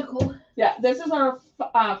this that's is, kinda cool. yeah, this is our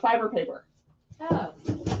fiber paper. Oh.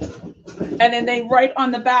 And then they write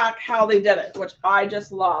on the back how they did it, which I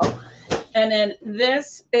just love. And then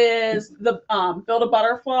this is the build a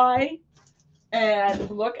butterfly. And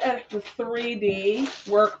look at the 3D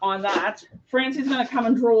work on that. Francie's going to come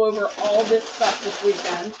and drool over all this stuff this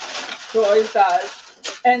weekend. She always does.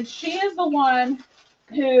 And she is the one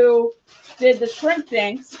who did the shrimp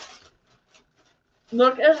dinks.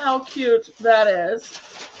 Look at how cute that is.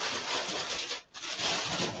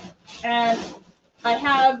 And I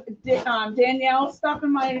have Danielle's stuff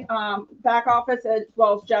in my back office as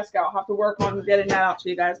well as Jessica. I'll have to work on getting that out to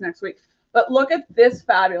you guys next week. But look at this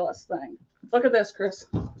fabulous thing. Look at this, Chris.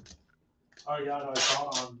 Oh yeah, no, I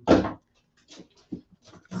saw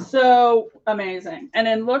So amazing. And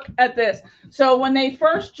then look at this. So when they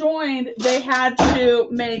first joined, they had to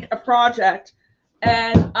make a project,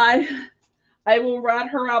 and I will rat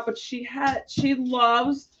her out, but she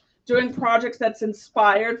loves doing projects that's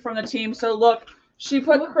inspired from the team. So look, she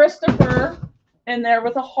put Christopher in there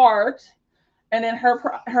with a heart, and then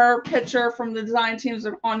her picture from the design teams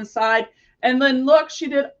on the side. And then look, she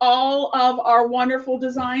did all of our wonderful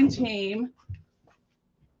design team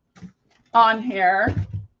on here.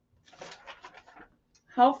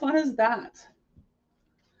 How fun is that?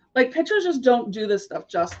 Like, pictures just don't do this stuff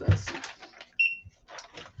justice.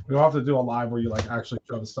 We'll have to do a live where you like actually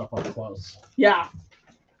show the stuff up close. Yeah.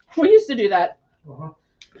 We used to do that. Uh-huh.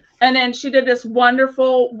 And then she did this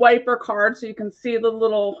wonderful wiper card so you can see the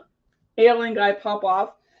little alien guy pop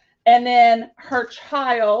off. And then her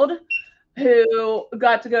child, who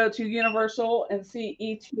got to go to Universal and see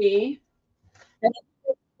E.T. And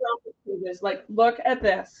like, look at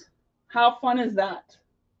this. How fun is that?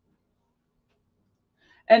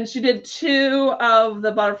 And she did 2 of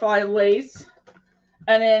the butterfly lace.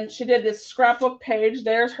 And then she did this scrapbook page.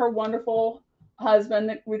 There's her wonderful husband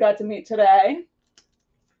that we got to meet today.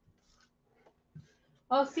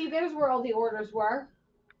 Oh, see, there's where all the orders were.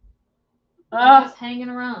 Just hanging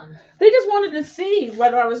around. They just wanted to see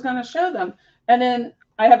what I was going to show them. And then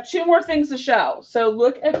I have 2 more things to show. So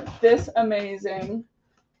look at this amazing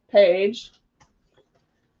page.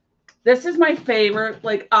 This is my favorite.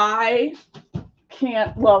 Like, I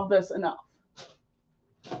can't love this enough.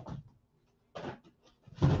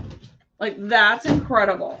 Like, that's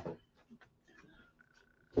incredible.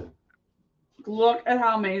 Look at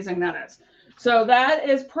how amazing that is. So that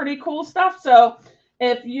is pretty cool stuff. So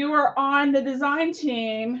if you are on the design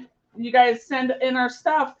team, you guys send in our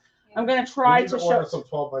stuff. I'm going to try to show some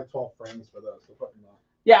 12 by 12 frames for those.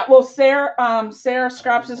 Yeah, well, Sarah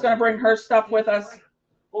Scraps is going to bring her stuff with us.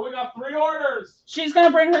 Well, we got 3 orders. She's going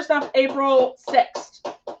to bring her stuff April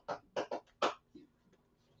 6th.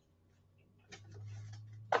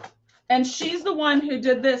 And she's the one who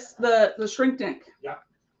did this, the shrink dink. Yeah.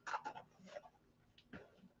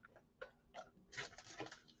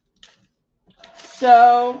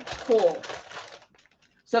 So cool.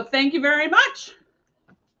 So thank you very much.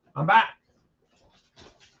 I'm back.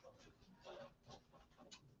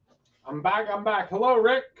 I'm back. Hello,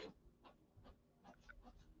 Rick.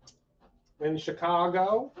 In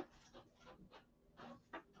Chicago.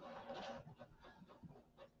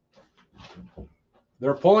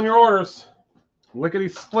 They're pulling your orders. Lickety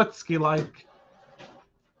splitsky like.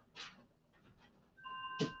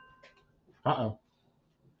 Uh-oh.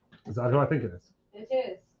 Is that who I think it is? It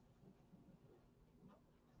is.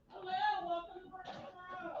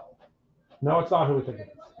 No, it's not who we think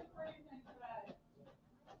it is.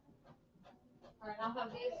 All right, I'll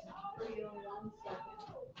have these for you in 1 second.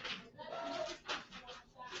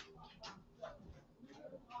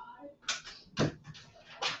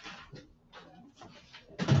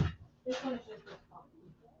 This one is just this one.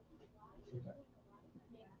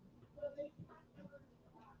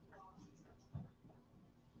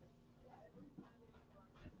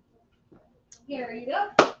 Here you go.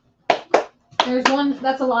 There's one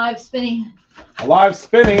that's alive spinning. Alive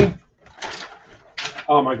spinning.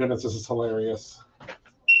 Oh my goodness, this is hilarious.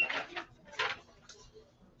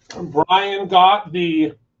 Brian got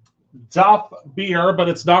the Duff beer, but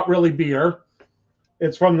it's not really beer.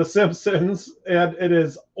 It's from The Simpsons, and it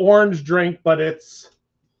is orange drink, but it's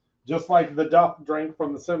just like the Duff drink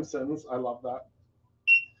from The Simpsons. I love that.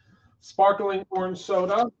 Sparkling orange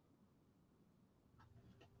soda.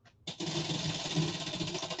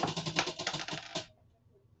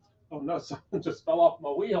 Oh no, something just fell off my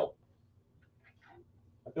wheel.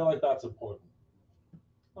 I feel like that's important.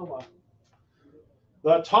 Oh wow.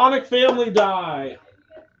 The Tonic Family Die.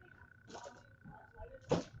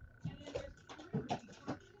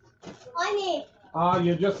 Honey,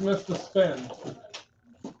 You just missed the spin.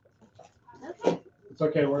 Okay. It's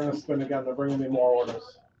okay. We're gonna spin again. They're bringing me more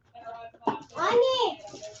orders. I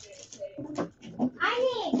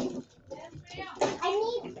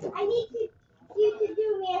need you to do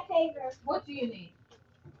me a favor. What do you need?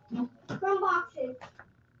 From boxes.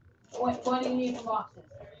 What do you need for boxes?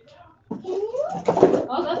 Can you?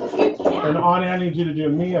 Oh, that's a cute cat. And Ani, I need you to do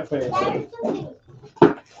me a favor. That is something.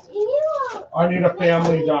 Can you? I need a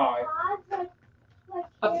family die.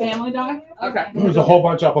 A family die? Okay. There's a whole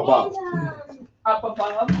bunch up above, Up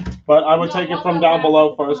above. but I would take it from down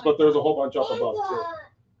below first. But there's a whole bunch up above too.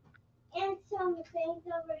 And some things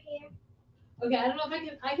over here. Okay, I don't know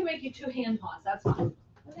if I can make you 2 hand paws. That's fine.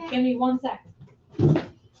 Okay. Give me 1 second.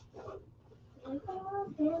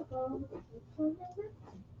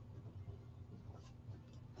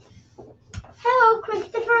 Hello,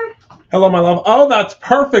 Christopher. Hello, my love. Oh, that's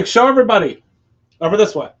perfect. Show everybody. Over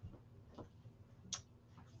this way.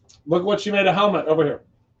 Look what she made a helmet over here.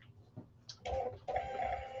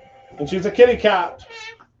 And she's a kitty cat.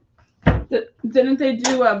 Didn't they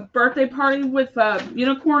do a birthday party with a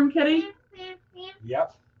unicorn kitty?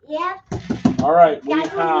 Yep. Yep. All right. We That was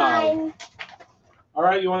have. mine. All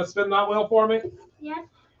right. You want to spin that wheel for me? Yep.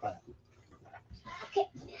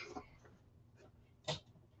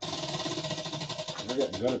 We're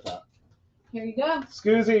getting good at that. Here you go.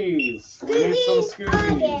 Scoozies. We need some Scoozies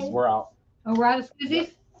scoozies. again. We're out. Oh, we're out of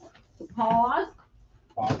Scoozies. Pause.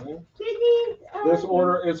 Pausing. Goodies. This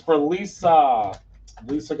order is for Lisa.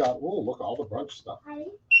 Lisa got, oh, look at all the brunch stuff. Hi.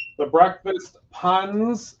 The Breakfast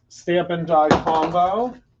Puns Stamp and Die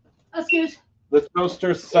combo. Excuse. The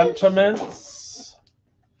Toaster Sentiments.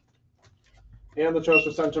 And the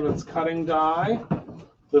Toaster Sentiments cutting die.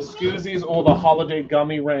 The Scoozies, oh, the holiday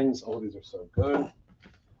gummy rings. Oh, these are so good.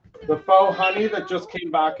 The faux honey that just came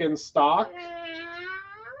back in stock.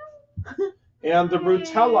 And the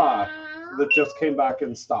Brutella that just came back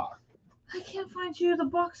in stock. I can't find you the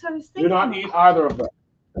box I was thinking. Do not eat either of them.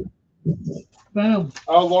 Boom.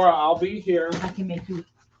 Oh, Laura, I'll be here. I can make you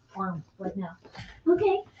arm right now.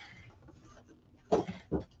 Okay.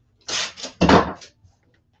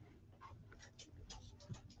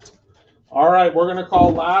 All right, we're gonna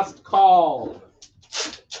call last call.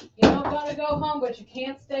 You don't gotta go home, but you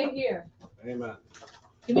can't stay here. Amen.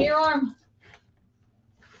 Give me your arm.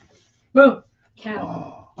 Boom. Cat.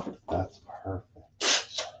 Oh, that's perfect.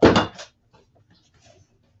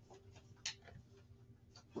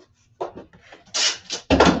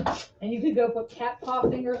 And you could go put cat paw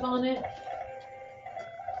fingers on it.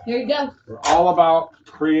 There you go. We're all about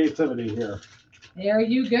creativity here. There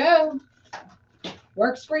you go.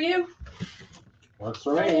 Works for you? Works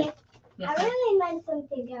for me. I really meant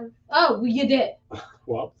something else. Oh, well, you did.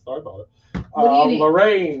 Well, sorry about it. What do you need?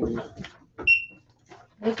 Lorraine.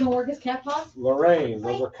 This gonna work as cat paws? Lorraine,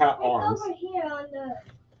 those are cat It's arms. over here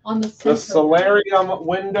On the The center. Solarium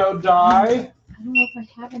window die. I don't know if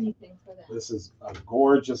I have anything for that. This is a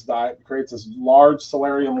gorgeous die. It creates this large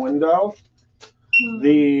solarium window.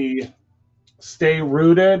 The Stay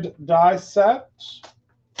Rooted die set.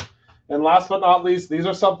 And last but not least, these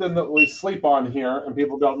are something that we sleep on here and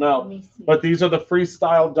people don't Let know. me see. But these are the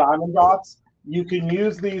freestyle diamond dots. You can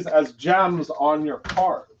use these as gems on your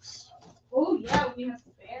cards. Oh, yeah, we have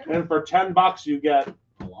spare. And for $10, you get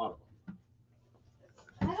a lot of them.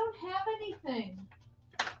 I don't have anything.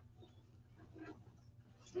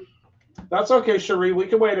 That's okay, Cherie. We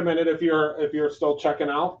can wait a minute if you're still checking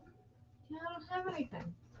out. Yeah, I don't have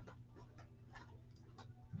anything.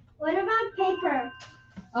 What about paper?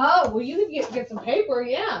 Oh, well, you could get some paper,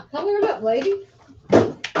 yeah. Come here up, lady.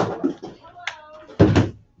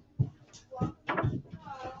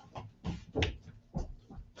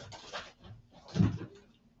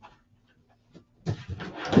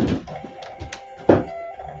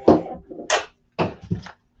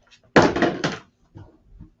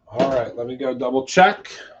 All right, let me go double check.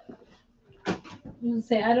 I was gonna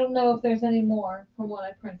say, I don't know if there's any more from what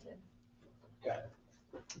I printed. Okay.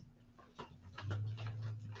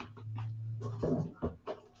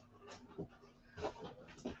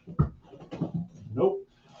 Nope.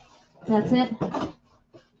 That's it?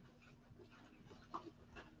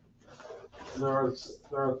 There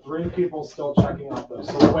are 3 people still checking out those.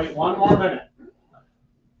 So we'll wait one more minute.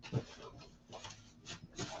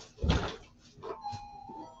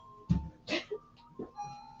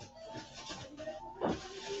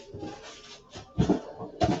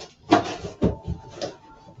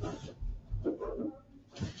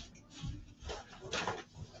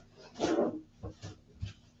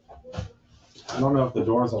 I don't know if the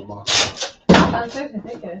door's unlocked. I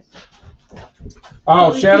think it is.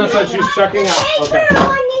 Oh, Shannon said she's checking out. Okay.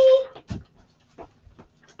 Honey.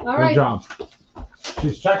 right. job.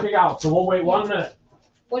 She's checking out, so we'll wait 1 minute.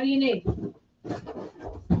 What do you need?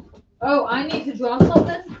 Oh, I need to draw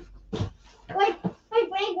something? Wait,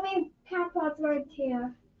 my cat paws right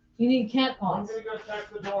here. You need cat I'm paws. gonna go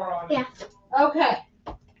check the door on Yeah. Okay.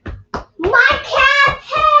 My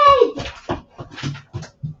cat's head!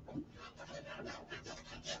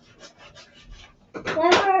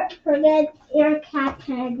 Never forget your cat's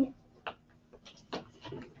head.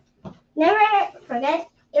 Never forget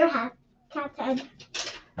your cat's head.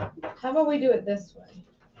 How about we do it this way?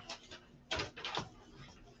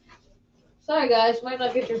 Sorry guys, might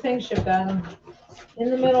not get your thing shipped out. I'm in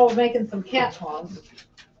the middle of making some cat paws.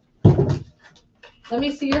 Let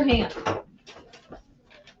me see your hand.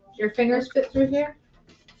 Your fingers fit through here?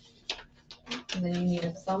 And then you need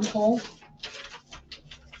a thumb hole.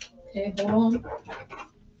 Okay, hold on.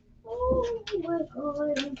 Oh my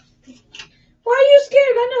god. Why are you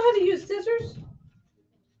scared? I know how to use scissors.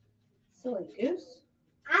 Silly goose.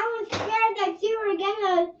 I was scared that you were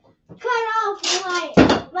gonna cut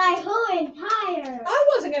off my whole entire. I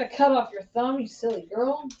wasn't gonna cut off your thumb, you silly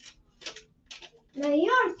girl. No,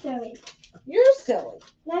 you're silly. You're silly.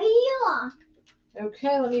 No, you are.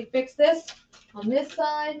 Okay, let me fix this on this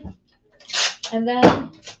side. And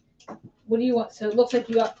then, what do you want? So it looks like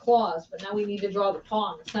you got claws, but now we need to draw the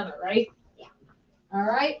paw in the center, right? Yeah. All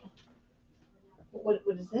right. What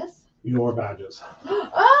is this? your badges.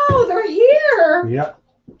 Oh, they're here. Yep.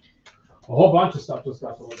 A whole bunch of stuff just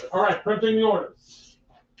got delivered. All right, printing the orders.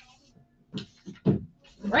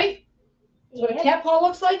 Right? That's what a Yep. cat paw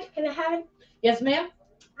looks like? Can I have it? Yes, ma'am?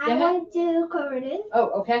 I Yeah. want to cover it. Oh,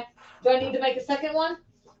 okay. Do I need to make a second one?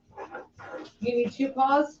 You need two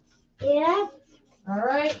paws? Yeah. All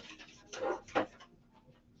right. Or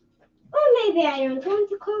maybe I don't want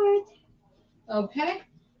to cover it. Okay.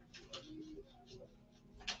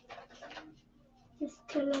 Just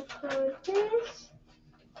gonna cover this.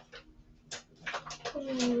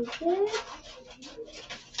 And this.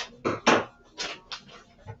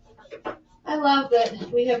 I love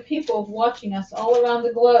that we have people watching us all around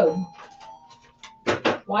the globe.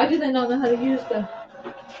 Why do they not know how to use the...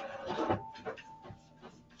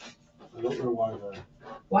 I don't know why they're...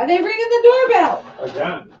 Why are they ringing the doorbell?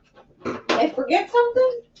 Again, They forget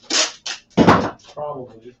something?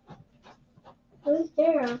 probably. Who's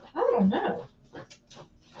there? I don't know.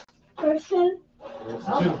 Person? There's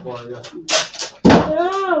Oh. two for you.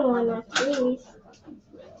 No one of these.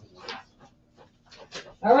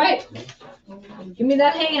 All right. Give me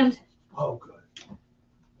that hand. Oh, good.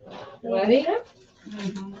 Ready?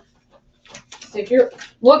 Stick your...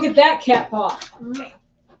 Look at that cat paw.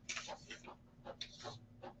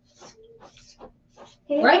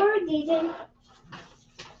 Right. Or DJ.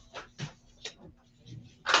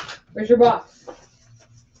 Where's your box?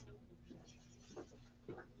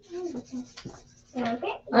 Okay.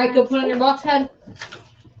 All right, go put on your box head.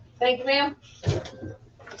 Thank you, ma'am.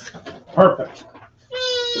 Perfect.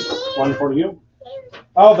 One for you.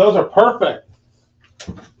 Oh, those are perfect.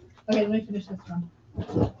 Okay, let me finish this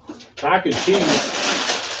one. Mac and cheese.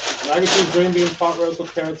 Mac and cheese, green beans, pot roast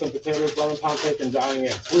with carrots and potatoes, lemon pound cake, and dying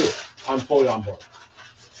eggs. Woo, I'm fully on board.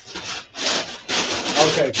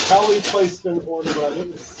 Okay, Kelly placed an order, but I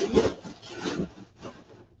didn't see it.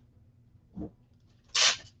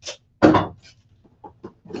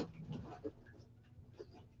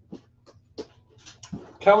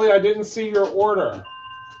 Kelly, I didn't see your order.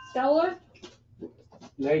 Stellar?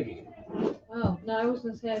 Nagy. Oh, no, I was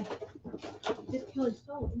going to say, did Kelly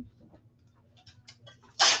Stellar?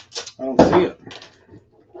 I don't see it.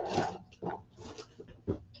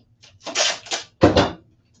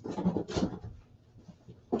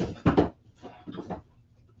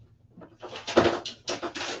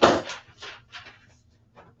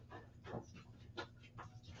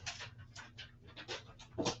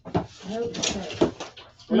 Okay.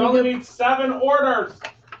 We only need 7 orders.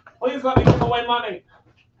 Please let me give away money.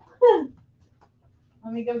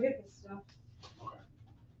 Let me go get this stuff.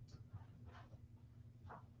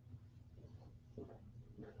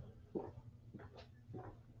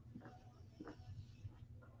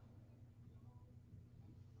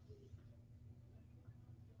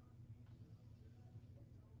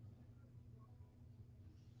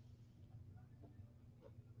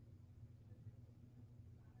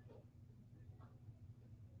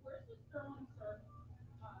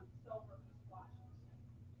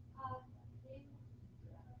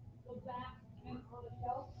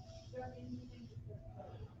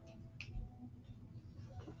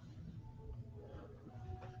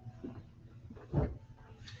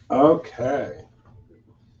 Okay.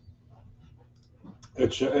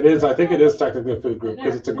 It is. I think it is technically a food group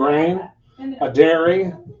because it's a grain, a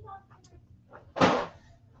dairy,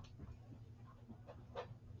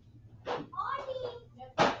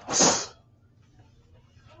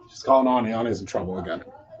 It's calling Ani. Ani's in trouble again.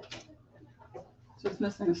 So it's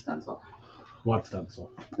missing a stencil. What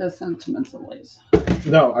stencil? The sentimental lace.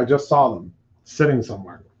 No, I just saw them sitting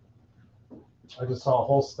somewhere. I just saw a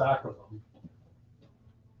whole stack of them.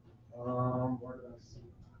 Where did I see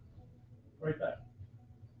them? Right there.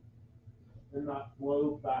 In that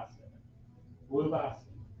blue basket. Blue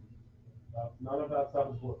basket. None of that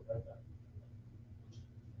stuff is blue. Right there.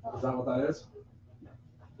 Is that what that is?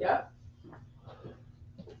 Yeah.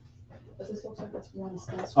 But this looks like it's one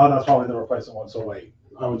stencil. Oh, that's probably the replacement one. So wait.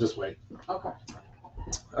 I would just wait. Okay.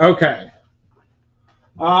 Okay.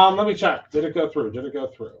 Let me check. Did it go through? Did it go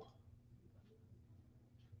through?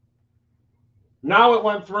 Now it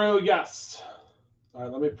went through. Yes. All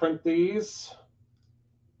right. Let me print these.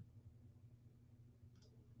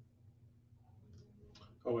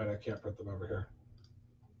 Oh wait, I can't print them over here.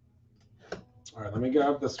 All right. Let me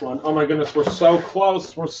grab this one. Oh my goodness, we're so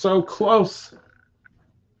close. We're so close.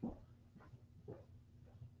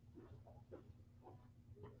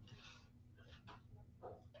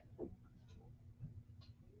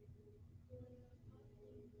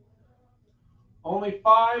 Only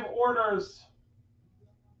 5 orders.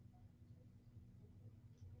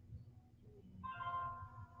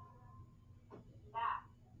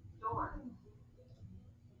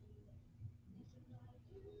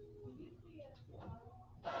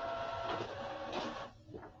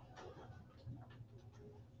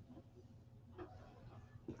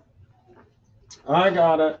 I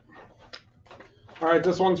got it. All right,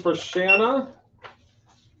 this one's for Shanna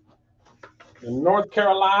in North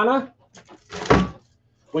Carolina.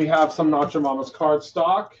 We have some Not Your Mama's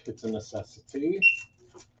cardstock. It's a necessity.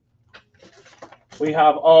 We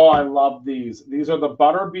have, oh, I love these. These are the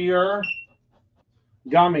Butterbeer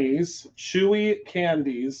gummies, chewy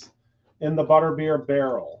candies in the Butterbeer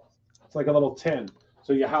barrel. It's like a little tin.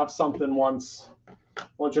 So you have something once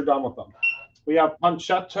you're done with them. We have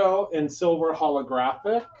Pancetto in silver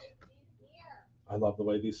holographic. I love the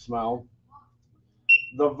way these smell.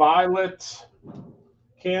 The violet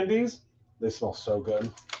candies. They smell so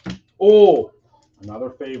good. Oh, another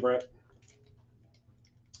favorite.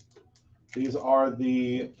 These are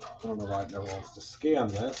the, I don't know why it never wants to scan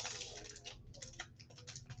this.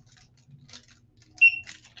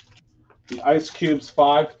 The Ice Cubes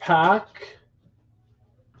 5-pack.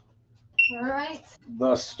 All right.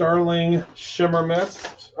 The Sterling Shimmer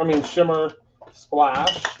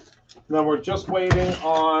Splash. And then we're just waiting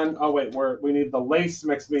on, oh wait, we need the Lace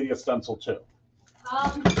Mixed Media Stencil too.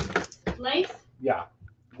 Lace? Yeah,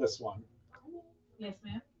 this one. Yes,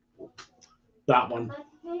 ma'am. That one.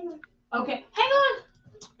 Okay, hang on.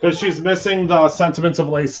 Because she's missing the Sentiments of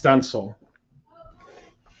Lace stencil.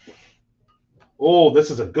 Oh,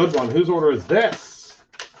 this is a good one. Whose order is this?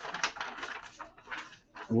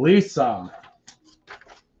 Lisa.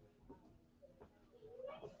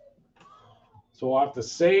 So we'll have to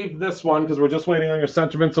save this one because we're just waiting on your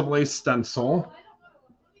Sentiments of Lace stencil.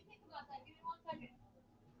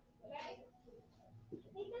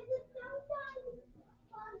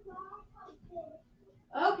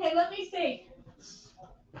 Okay, let me see.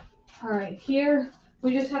 All right, here,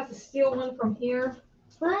 we just have to steal one from here.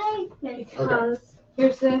 Why? Because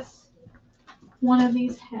here's this. One of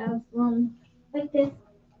these has Like this.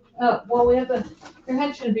 oh, well, we have to, your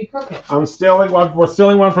head shouldn't be crooked. I'm stealing one. We're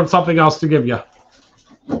stealing one from something else to give you.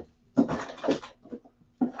 There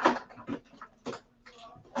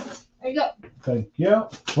you go. Thank you.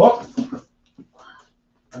 Whoop.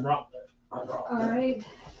 I dropped it. All right.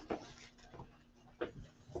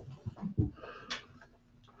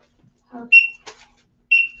 Okay.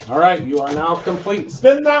 All right, you are now complete.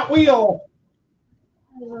 Spin that wheel.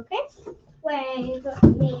 Okay. Wait, let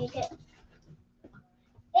me get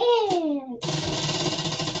in.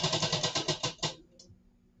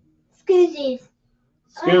 Scoozies.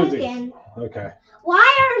 Scoozies. Again. Okay.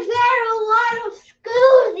 Why is there a lot of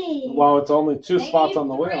scoozies? Well, it's only 2 They spots need on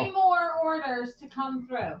the 3 wheel. more orders to come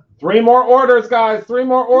through. 3 more orders, guys. 3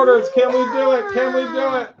 more orders. Can we do it? Can we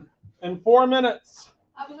do it? In 4 minutes.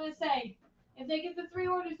 I was gonna say, if they get the 3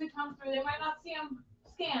 orders to come through, they might not see them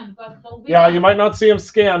scanned, but they'll be. Yeah, you might not see them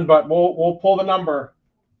scanned, but we'll pull the number.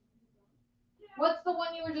 What's the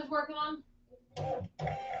one you were just working on?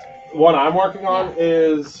 What I'm working on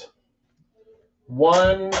is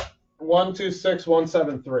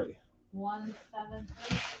 126173.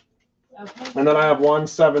 173. Okay. And then I have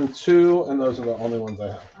 172, and those are the only ones I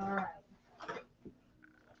have. All right.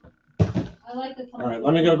 I like the. All right,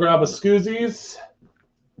 let me go grab a Scoozies.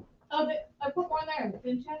 Oh, I put more there,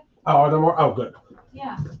 didn't you? Oh, are there more? Oh, good.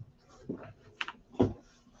 Yeah.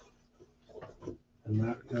 And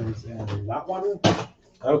that goes in that one.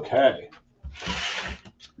 Okay.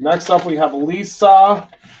 Next up, we have Lisa.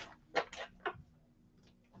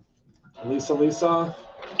 Lisa.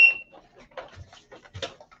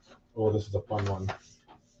 Oh, this is a fun one.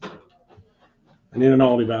 I need an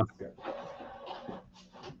Aldi basket.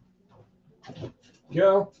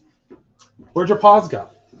 Go. Where'd your paws go?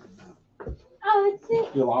 Oh, it's in,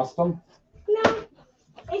 You lost them? no,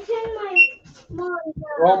 it's in my mom's.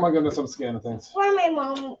 Oh my goodness, I'm scanning things. For my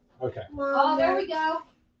mom. Okay. Oh, there we go.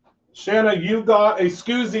 Shanna, you got a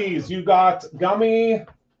Scoozies. You got gummy.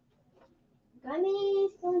 Gummy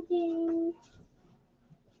something.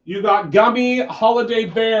 You got gummy holiday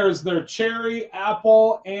bears. They're cherry,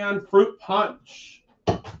 apple, and fruit punch.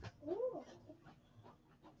 And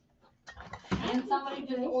somebody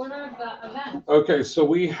just ordered the event. Okay, so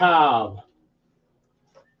we have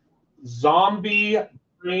zombie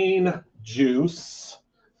brain juice.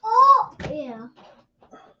 Oh, yeah.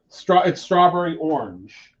 It's strawberry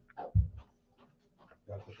orange.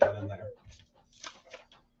 Gotta put that in there.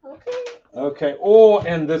 Okay. Okay. Oh,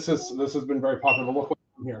 and this has been very popular. Look what's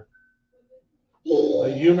in here. A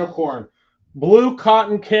unicorn. Blue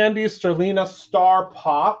cotton candy Sterlina Star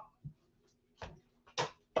Pop.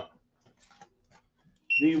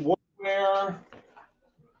 The Woodware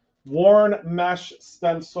worn mesh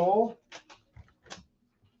stencil.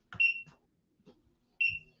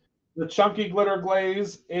 The chunky glitter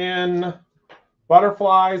glaze in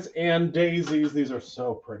butterflies and daisies. These are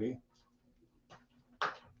so pretty.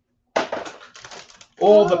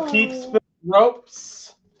 Oh, the Peeps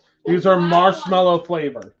ropes. These are marshmallow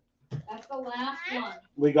flavored. That's the last one.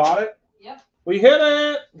 We got it? Yep. We hit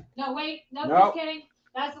it. No, wait. No, Nope. just kidding.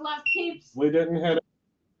 That's the last Peeps. We didn't hit it.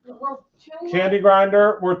 We're two. Candy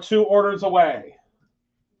grinder, we're 2 orders away.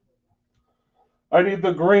 I need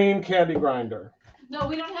the green candy grinder. No,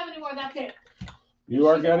 we don't have any more. That's it. You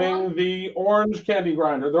are getting the orange candy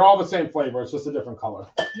grinder. They're all the same flavor. It's just a different color.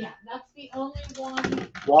 Yeah, that's the only one.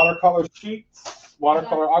 Watercolor sheets,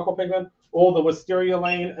 watercolor aqua pigment. Oh, the Wisteria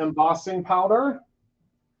Lane embossing powder.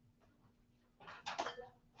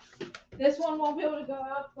 This one won't be able to go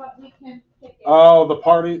out, but we can pick it. Oh,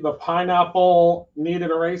 the pineapple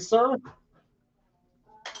kneaded eraser.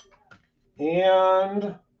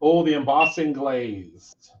 And, oh, the embossing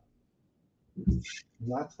glaze. And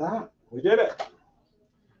that's that. We did it.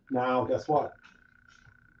 Now, guess what?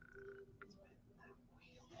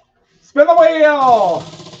 Spin the wheel!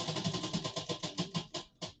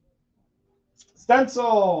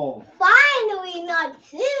 Stencil. Finally, not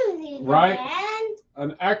Susie. Right. Man.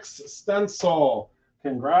 An X stencil.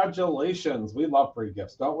 Congratulations. We love free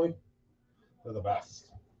gifts, don't we? They're the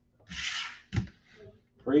best.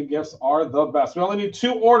 Free gifts are the best. We only need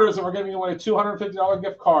 2 orders and we're giving away a $250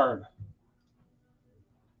 gift card.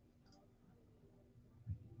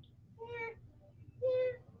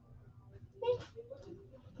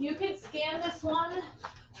 You can scan this one,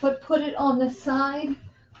 but put it on the side.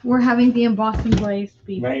 We're having the embossing glaze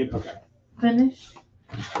be Made. Okay. finished.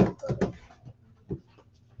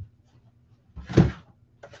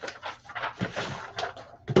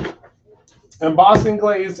 Embossing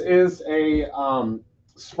glaze is a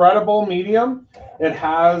spreadable medium. It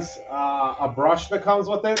has a brush that comes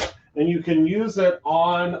with it, and you can use it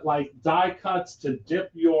on like die cuts to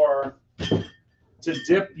dip your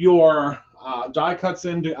die cuts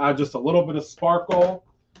into just a little bit of sparkle.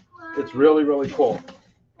 It's really, really cool.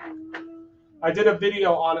 I did a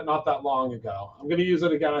video on it not that long ago. I'm going to use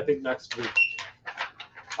it again, I think, next week.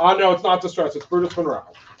 Oh, no, it's not Distress. It's Brutus Monroe.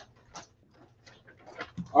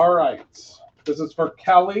 All right. This is for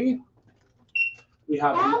Kelly. We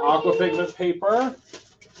have the aqua pigment paper.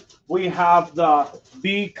 We have the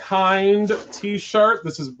Be Kind t-shirt.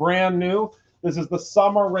 This is brand new. This is the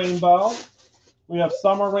summer rainbow. We have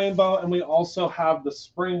summer rainbow, and we also have the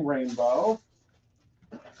spring rainbow.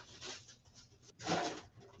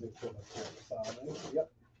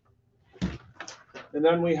 Yep. And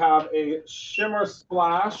then we have a shimmer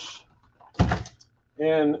splash.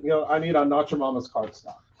 And, you know, I need a Not Your Mama's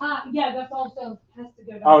cardstock. Yeah, that's also has to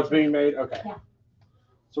go down. Oh, it's being made? Okay. Yeah.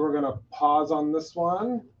 So we're going to pause on this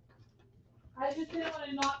one. I just didn't want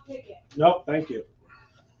to not pick it. Nope, thank you.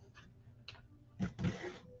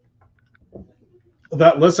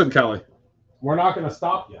 Listen, Kelly, we're not going to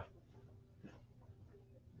stop you.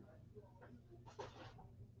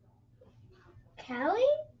 Kelly?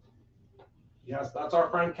 Yes, that's our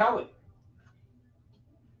friend Kelly.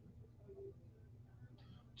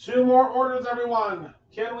 2 more orders, everyone.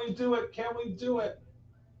 Can we do it? Can we do it?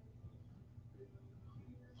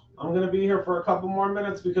 I'm going to be here for a couple more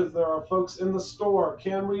minutes because there are folks in the store.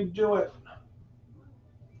 Can we do it?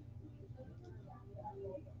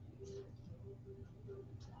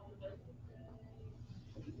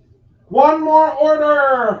 One more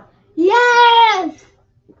order. Yes.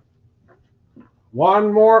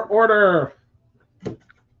 One more order.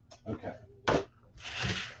 Okay.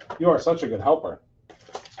 You are such a good helper.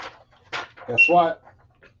 Guess what?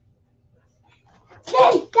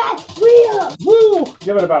 Take that wheel. Woo!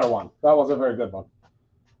 Give it a better one. That was a very good one.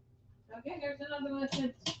 Okay, here's another one.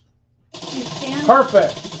 You stand.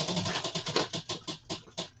 Perfect.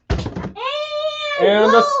 And a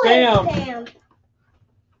bullet stamp. stamp.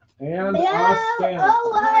 And Yeah, a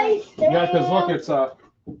stamp. Yeah, because look, it's a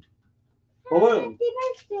balloon. Happy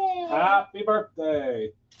birthday. Happy birthday.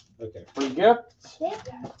 Okay, for gift,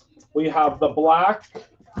 we have the black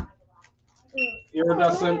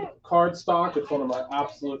iridescent cardstock. It's one of my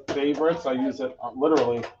absolute favorites. I use it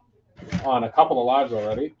literally on a couple of lives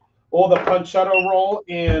already. Oh, the pancetta roll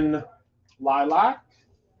in lilac.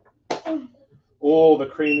 Oh, the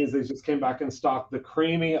creamies, they just came back in stock. The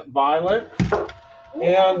creamy violet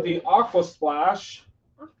and the aqua splash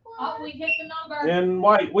Oh, we hit the number. in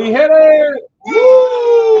white. We hit it!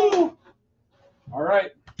 Woo! All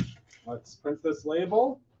right, let's print this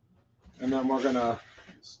label, and then we're gonna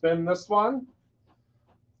spin this one.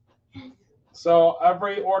 So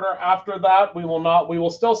every order after that, we will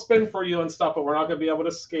still spin for you and stuff, but we're not gonna be able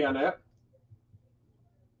to scan it.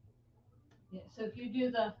 Yeah, so if you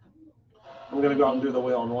do the, I'm gonna go out and do the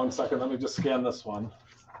wheel in 1 second. Let me just scan this one.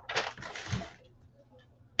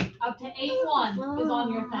 up to 8-1 is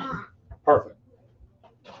on your thing. Perfect.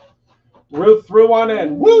 Ruth threw one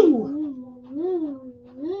in. Woo!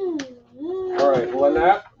 All right,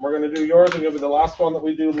 Lynette, we're gonna do yours and you'll be the last one that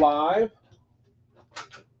we do live.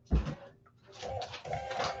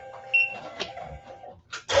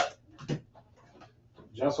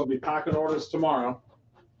 Jess will be packing orders tomorrow.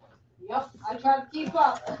 Yep, I try to keep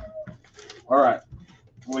up. All right,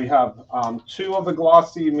 we have 2 of the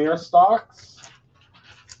glossy mirror stocks.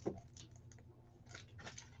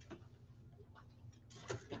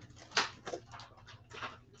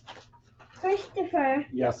 Christopher,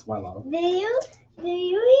 Yes, my love. do you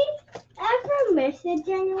ever message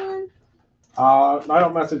anyone? I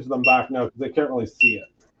don't message them back now because they can't really see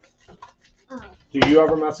it. Oh. Do you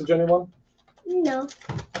ever message anyone? No.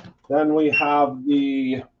 Then we have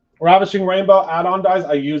the Ravishing Rainbow add-on dies.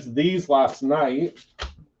 I used these last night.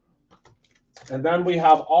 And then we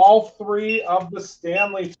have all 3 of the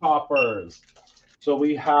Stanley toppers. So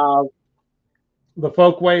we have the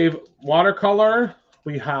Folk Wave watercolor.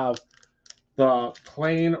 We have the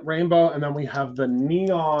plain rainbow. And then we have the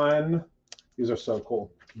neon. These are so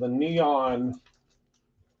cool. The neon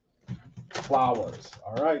flowers.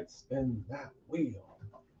 All right, spin that wheel.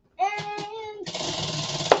 And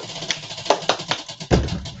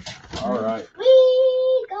All right.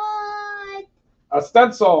 we got A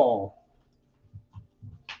stencil.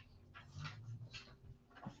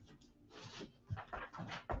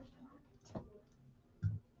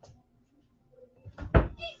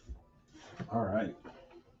 All right.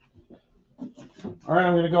 All right,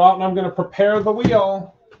 I'm going to go out and I'm going to prepare the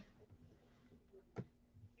wheel.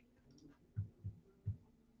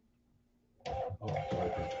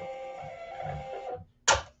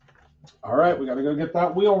 All right, we got to go get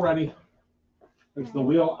that wheel ready. It's the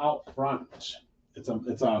wheel out front. It's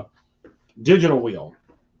a digital wheel.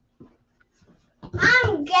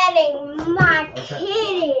 I'm getting my Okay.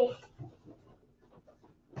 kitty.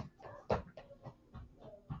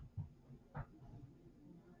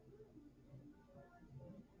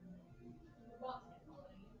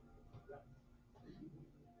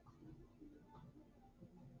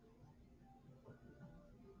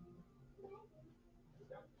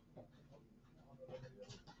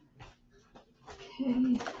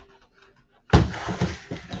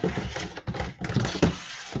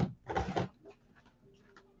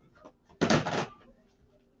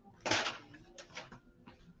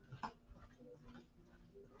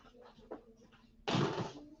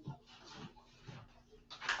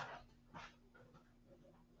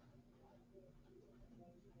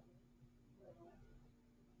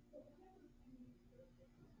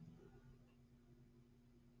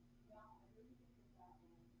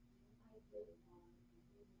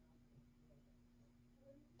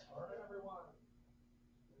 All right, everyone.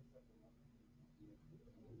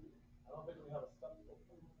 I don't think we have a stencil.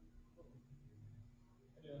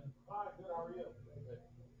 Hi, good. How are you?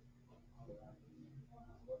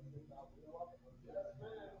 Let's get that wheel up and let's get it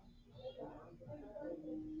spinning.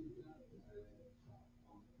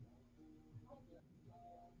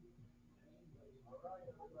 All right,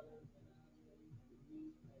 everybody.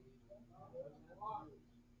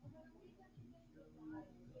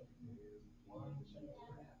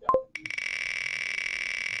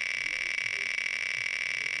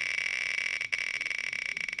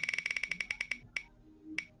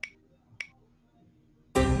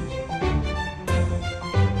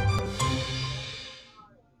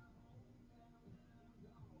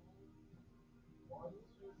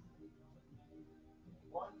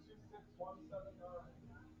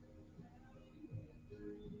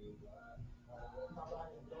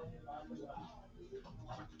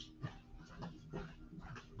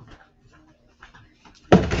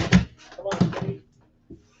 Come on, Kitty.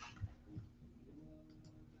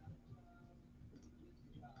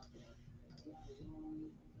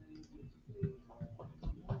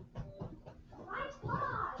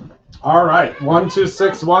 All right,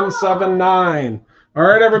 126179. All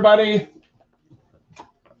right, everybody.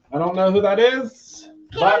 I don't know who that is.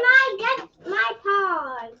 Can But I get my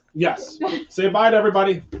paws? yes. Say bye to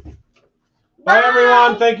everybody. Bye,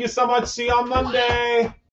 everyone. Thank you so much. See you on Monday.